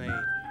Jesus'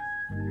 name.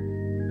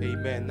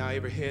 Amen. Now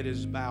every head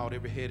is bowed,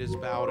 and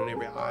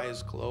every eye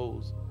is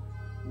closed.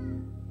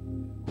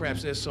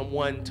 Perhaps there's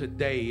someone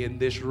today in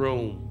this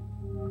room.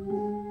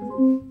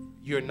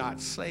 You're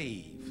not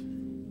saved.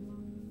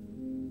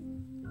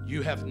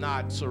 You have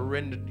not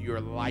surrendered your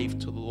life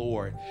to the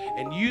Lord.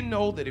 And you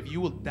know that if you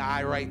will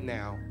die right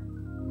now,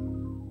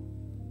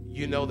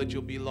 you know that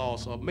you'll be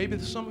lost. Or maybe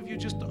some of you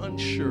just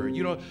unsure.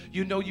 You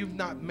know you've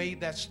not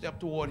made that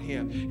step toward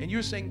him. And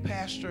you're saying,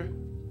 Pastor,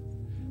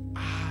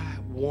 I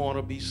want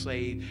to be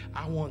saved.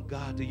 I want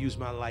God to use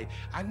my life.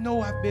 I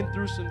know I've been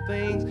through some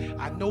things.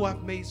 I know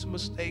I've made some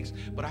mistakes,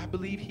 but I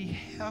believe he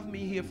have me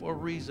here for a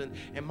reason.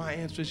 And my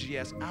answer is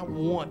yes. I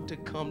want to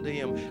come to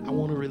him. I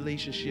want a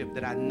relationship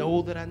that I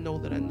know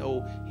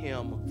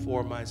him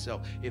for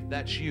myself. If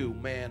that's you,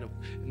 man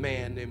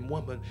and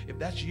woman, if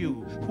that's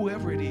you,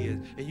 whoever it is,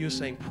 and you're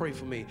saying, pray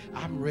for me,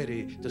 I'm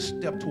ready to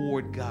step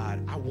toward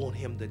God. I want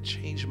him to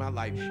change my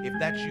life. If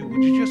that's you,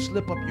 would you just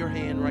slip up your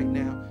hand right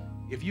now?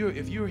 If you're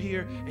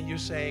here and you're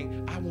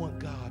saying, I want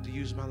God to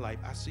use my life,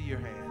 I see your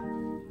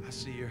hand. I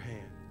see your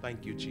hand.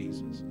 Thank you,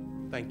 Jesus.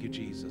 Thank you,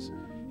 Jesus.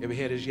 Every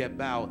head is yet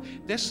bowed.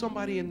 There's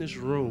somebody in this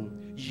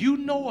room, you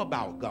know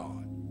about God.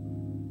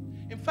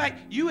 In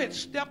fact, you had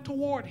stepped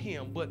toward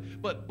him, but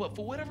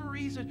for whatever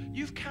reason,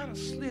 you've kind of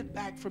slid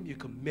back from your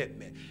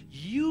commitment.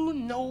 You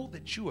know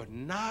that you are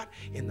not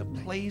in the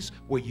place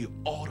where you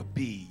ought to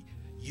be.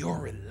 Your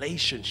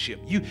relationship,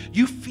 you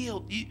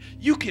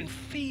can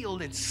feel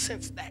and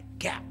sense that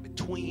gap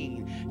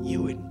between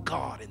you and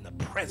God, in the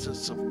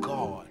presence of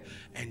God,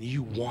 and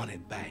you want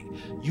it back.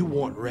 You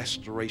want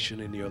restoration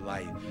in your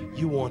life.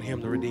 You want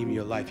him to redeem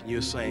your life, and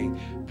you're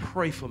saying,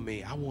 pray for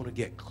me. I want to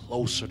get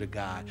closer to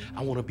God.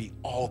 I want to be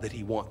all that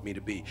he wants me to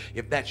be.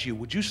 If that's you,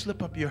 would you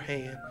slip up your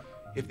hand?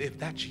 If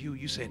that's you,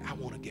 you said, I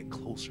want to get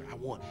closer. I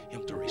want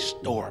him to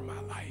restore my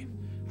life.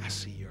 I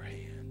see your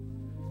hand.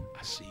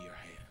 I see your hand.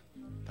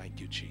 Thank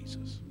you,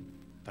 Jesus.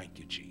 Thank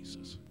you,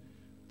 Jesus.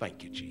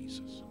 Thank you,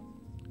 Jesus.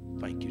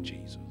 Thank you,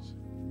 Jesus.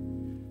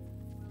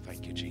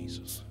 Thank you,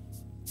 Jesus.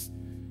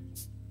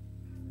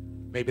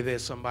 Maybe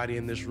there's somebody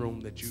in this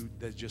room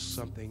there's just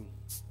something.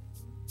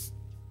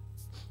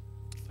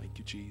 Thank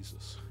you,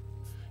 Jesus.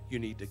 You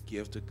need to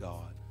give to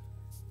God.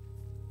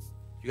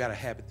 You got a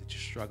habit that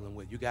you're struggling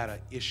with. You got an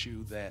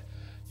issue that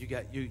you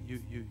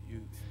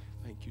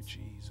thank you,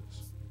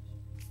 Jesus.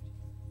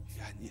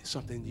 You got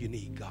something you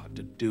need God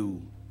to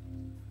do.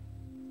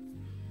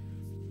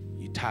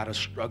 You're tired of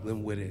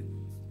struggling with it.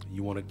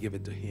 You want to give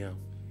it to him,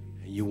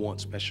 and you want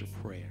special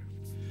prayer.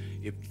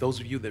 If those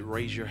of you that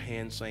raise your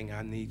hand saying,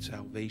 I need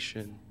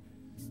salvation,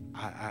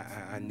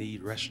 I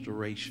need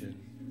restoration,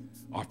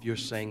 or if you're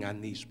saying I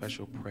need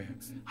special prayer,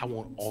 I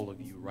want all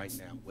of you right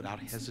now, without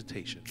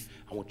hesitation,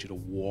 I want you to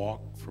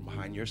walk from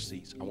behind your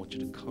seats. I want you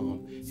to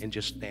come and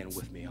just stand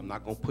with me. I'm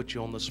not going to put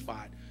you on the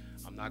spot.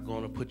 I'm not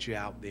going to put you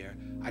out there.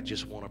 I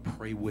just want to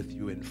pray with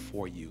you and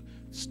for you.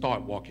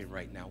 Start walking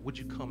right now. Would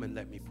you come and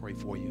let me pray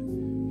for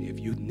you? If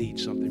you need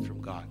something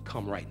from God,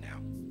 come right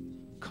now.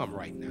 Come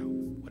right now.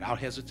 Without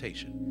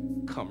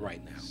hesitation, come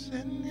right now.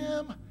 Send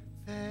him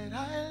that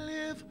I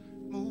live,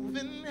 move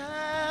and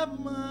have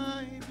my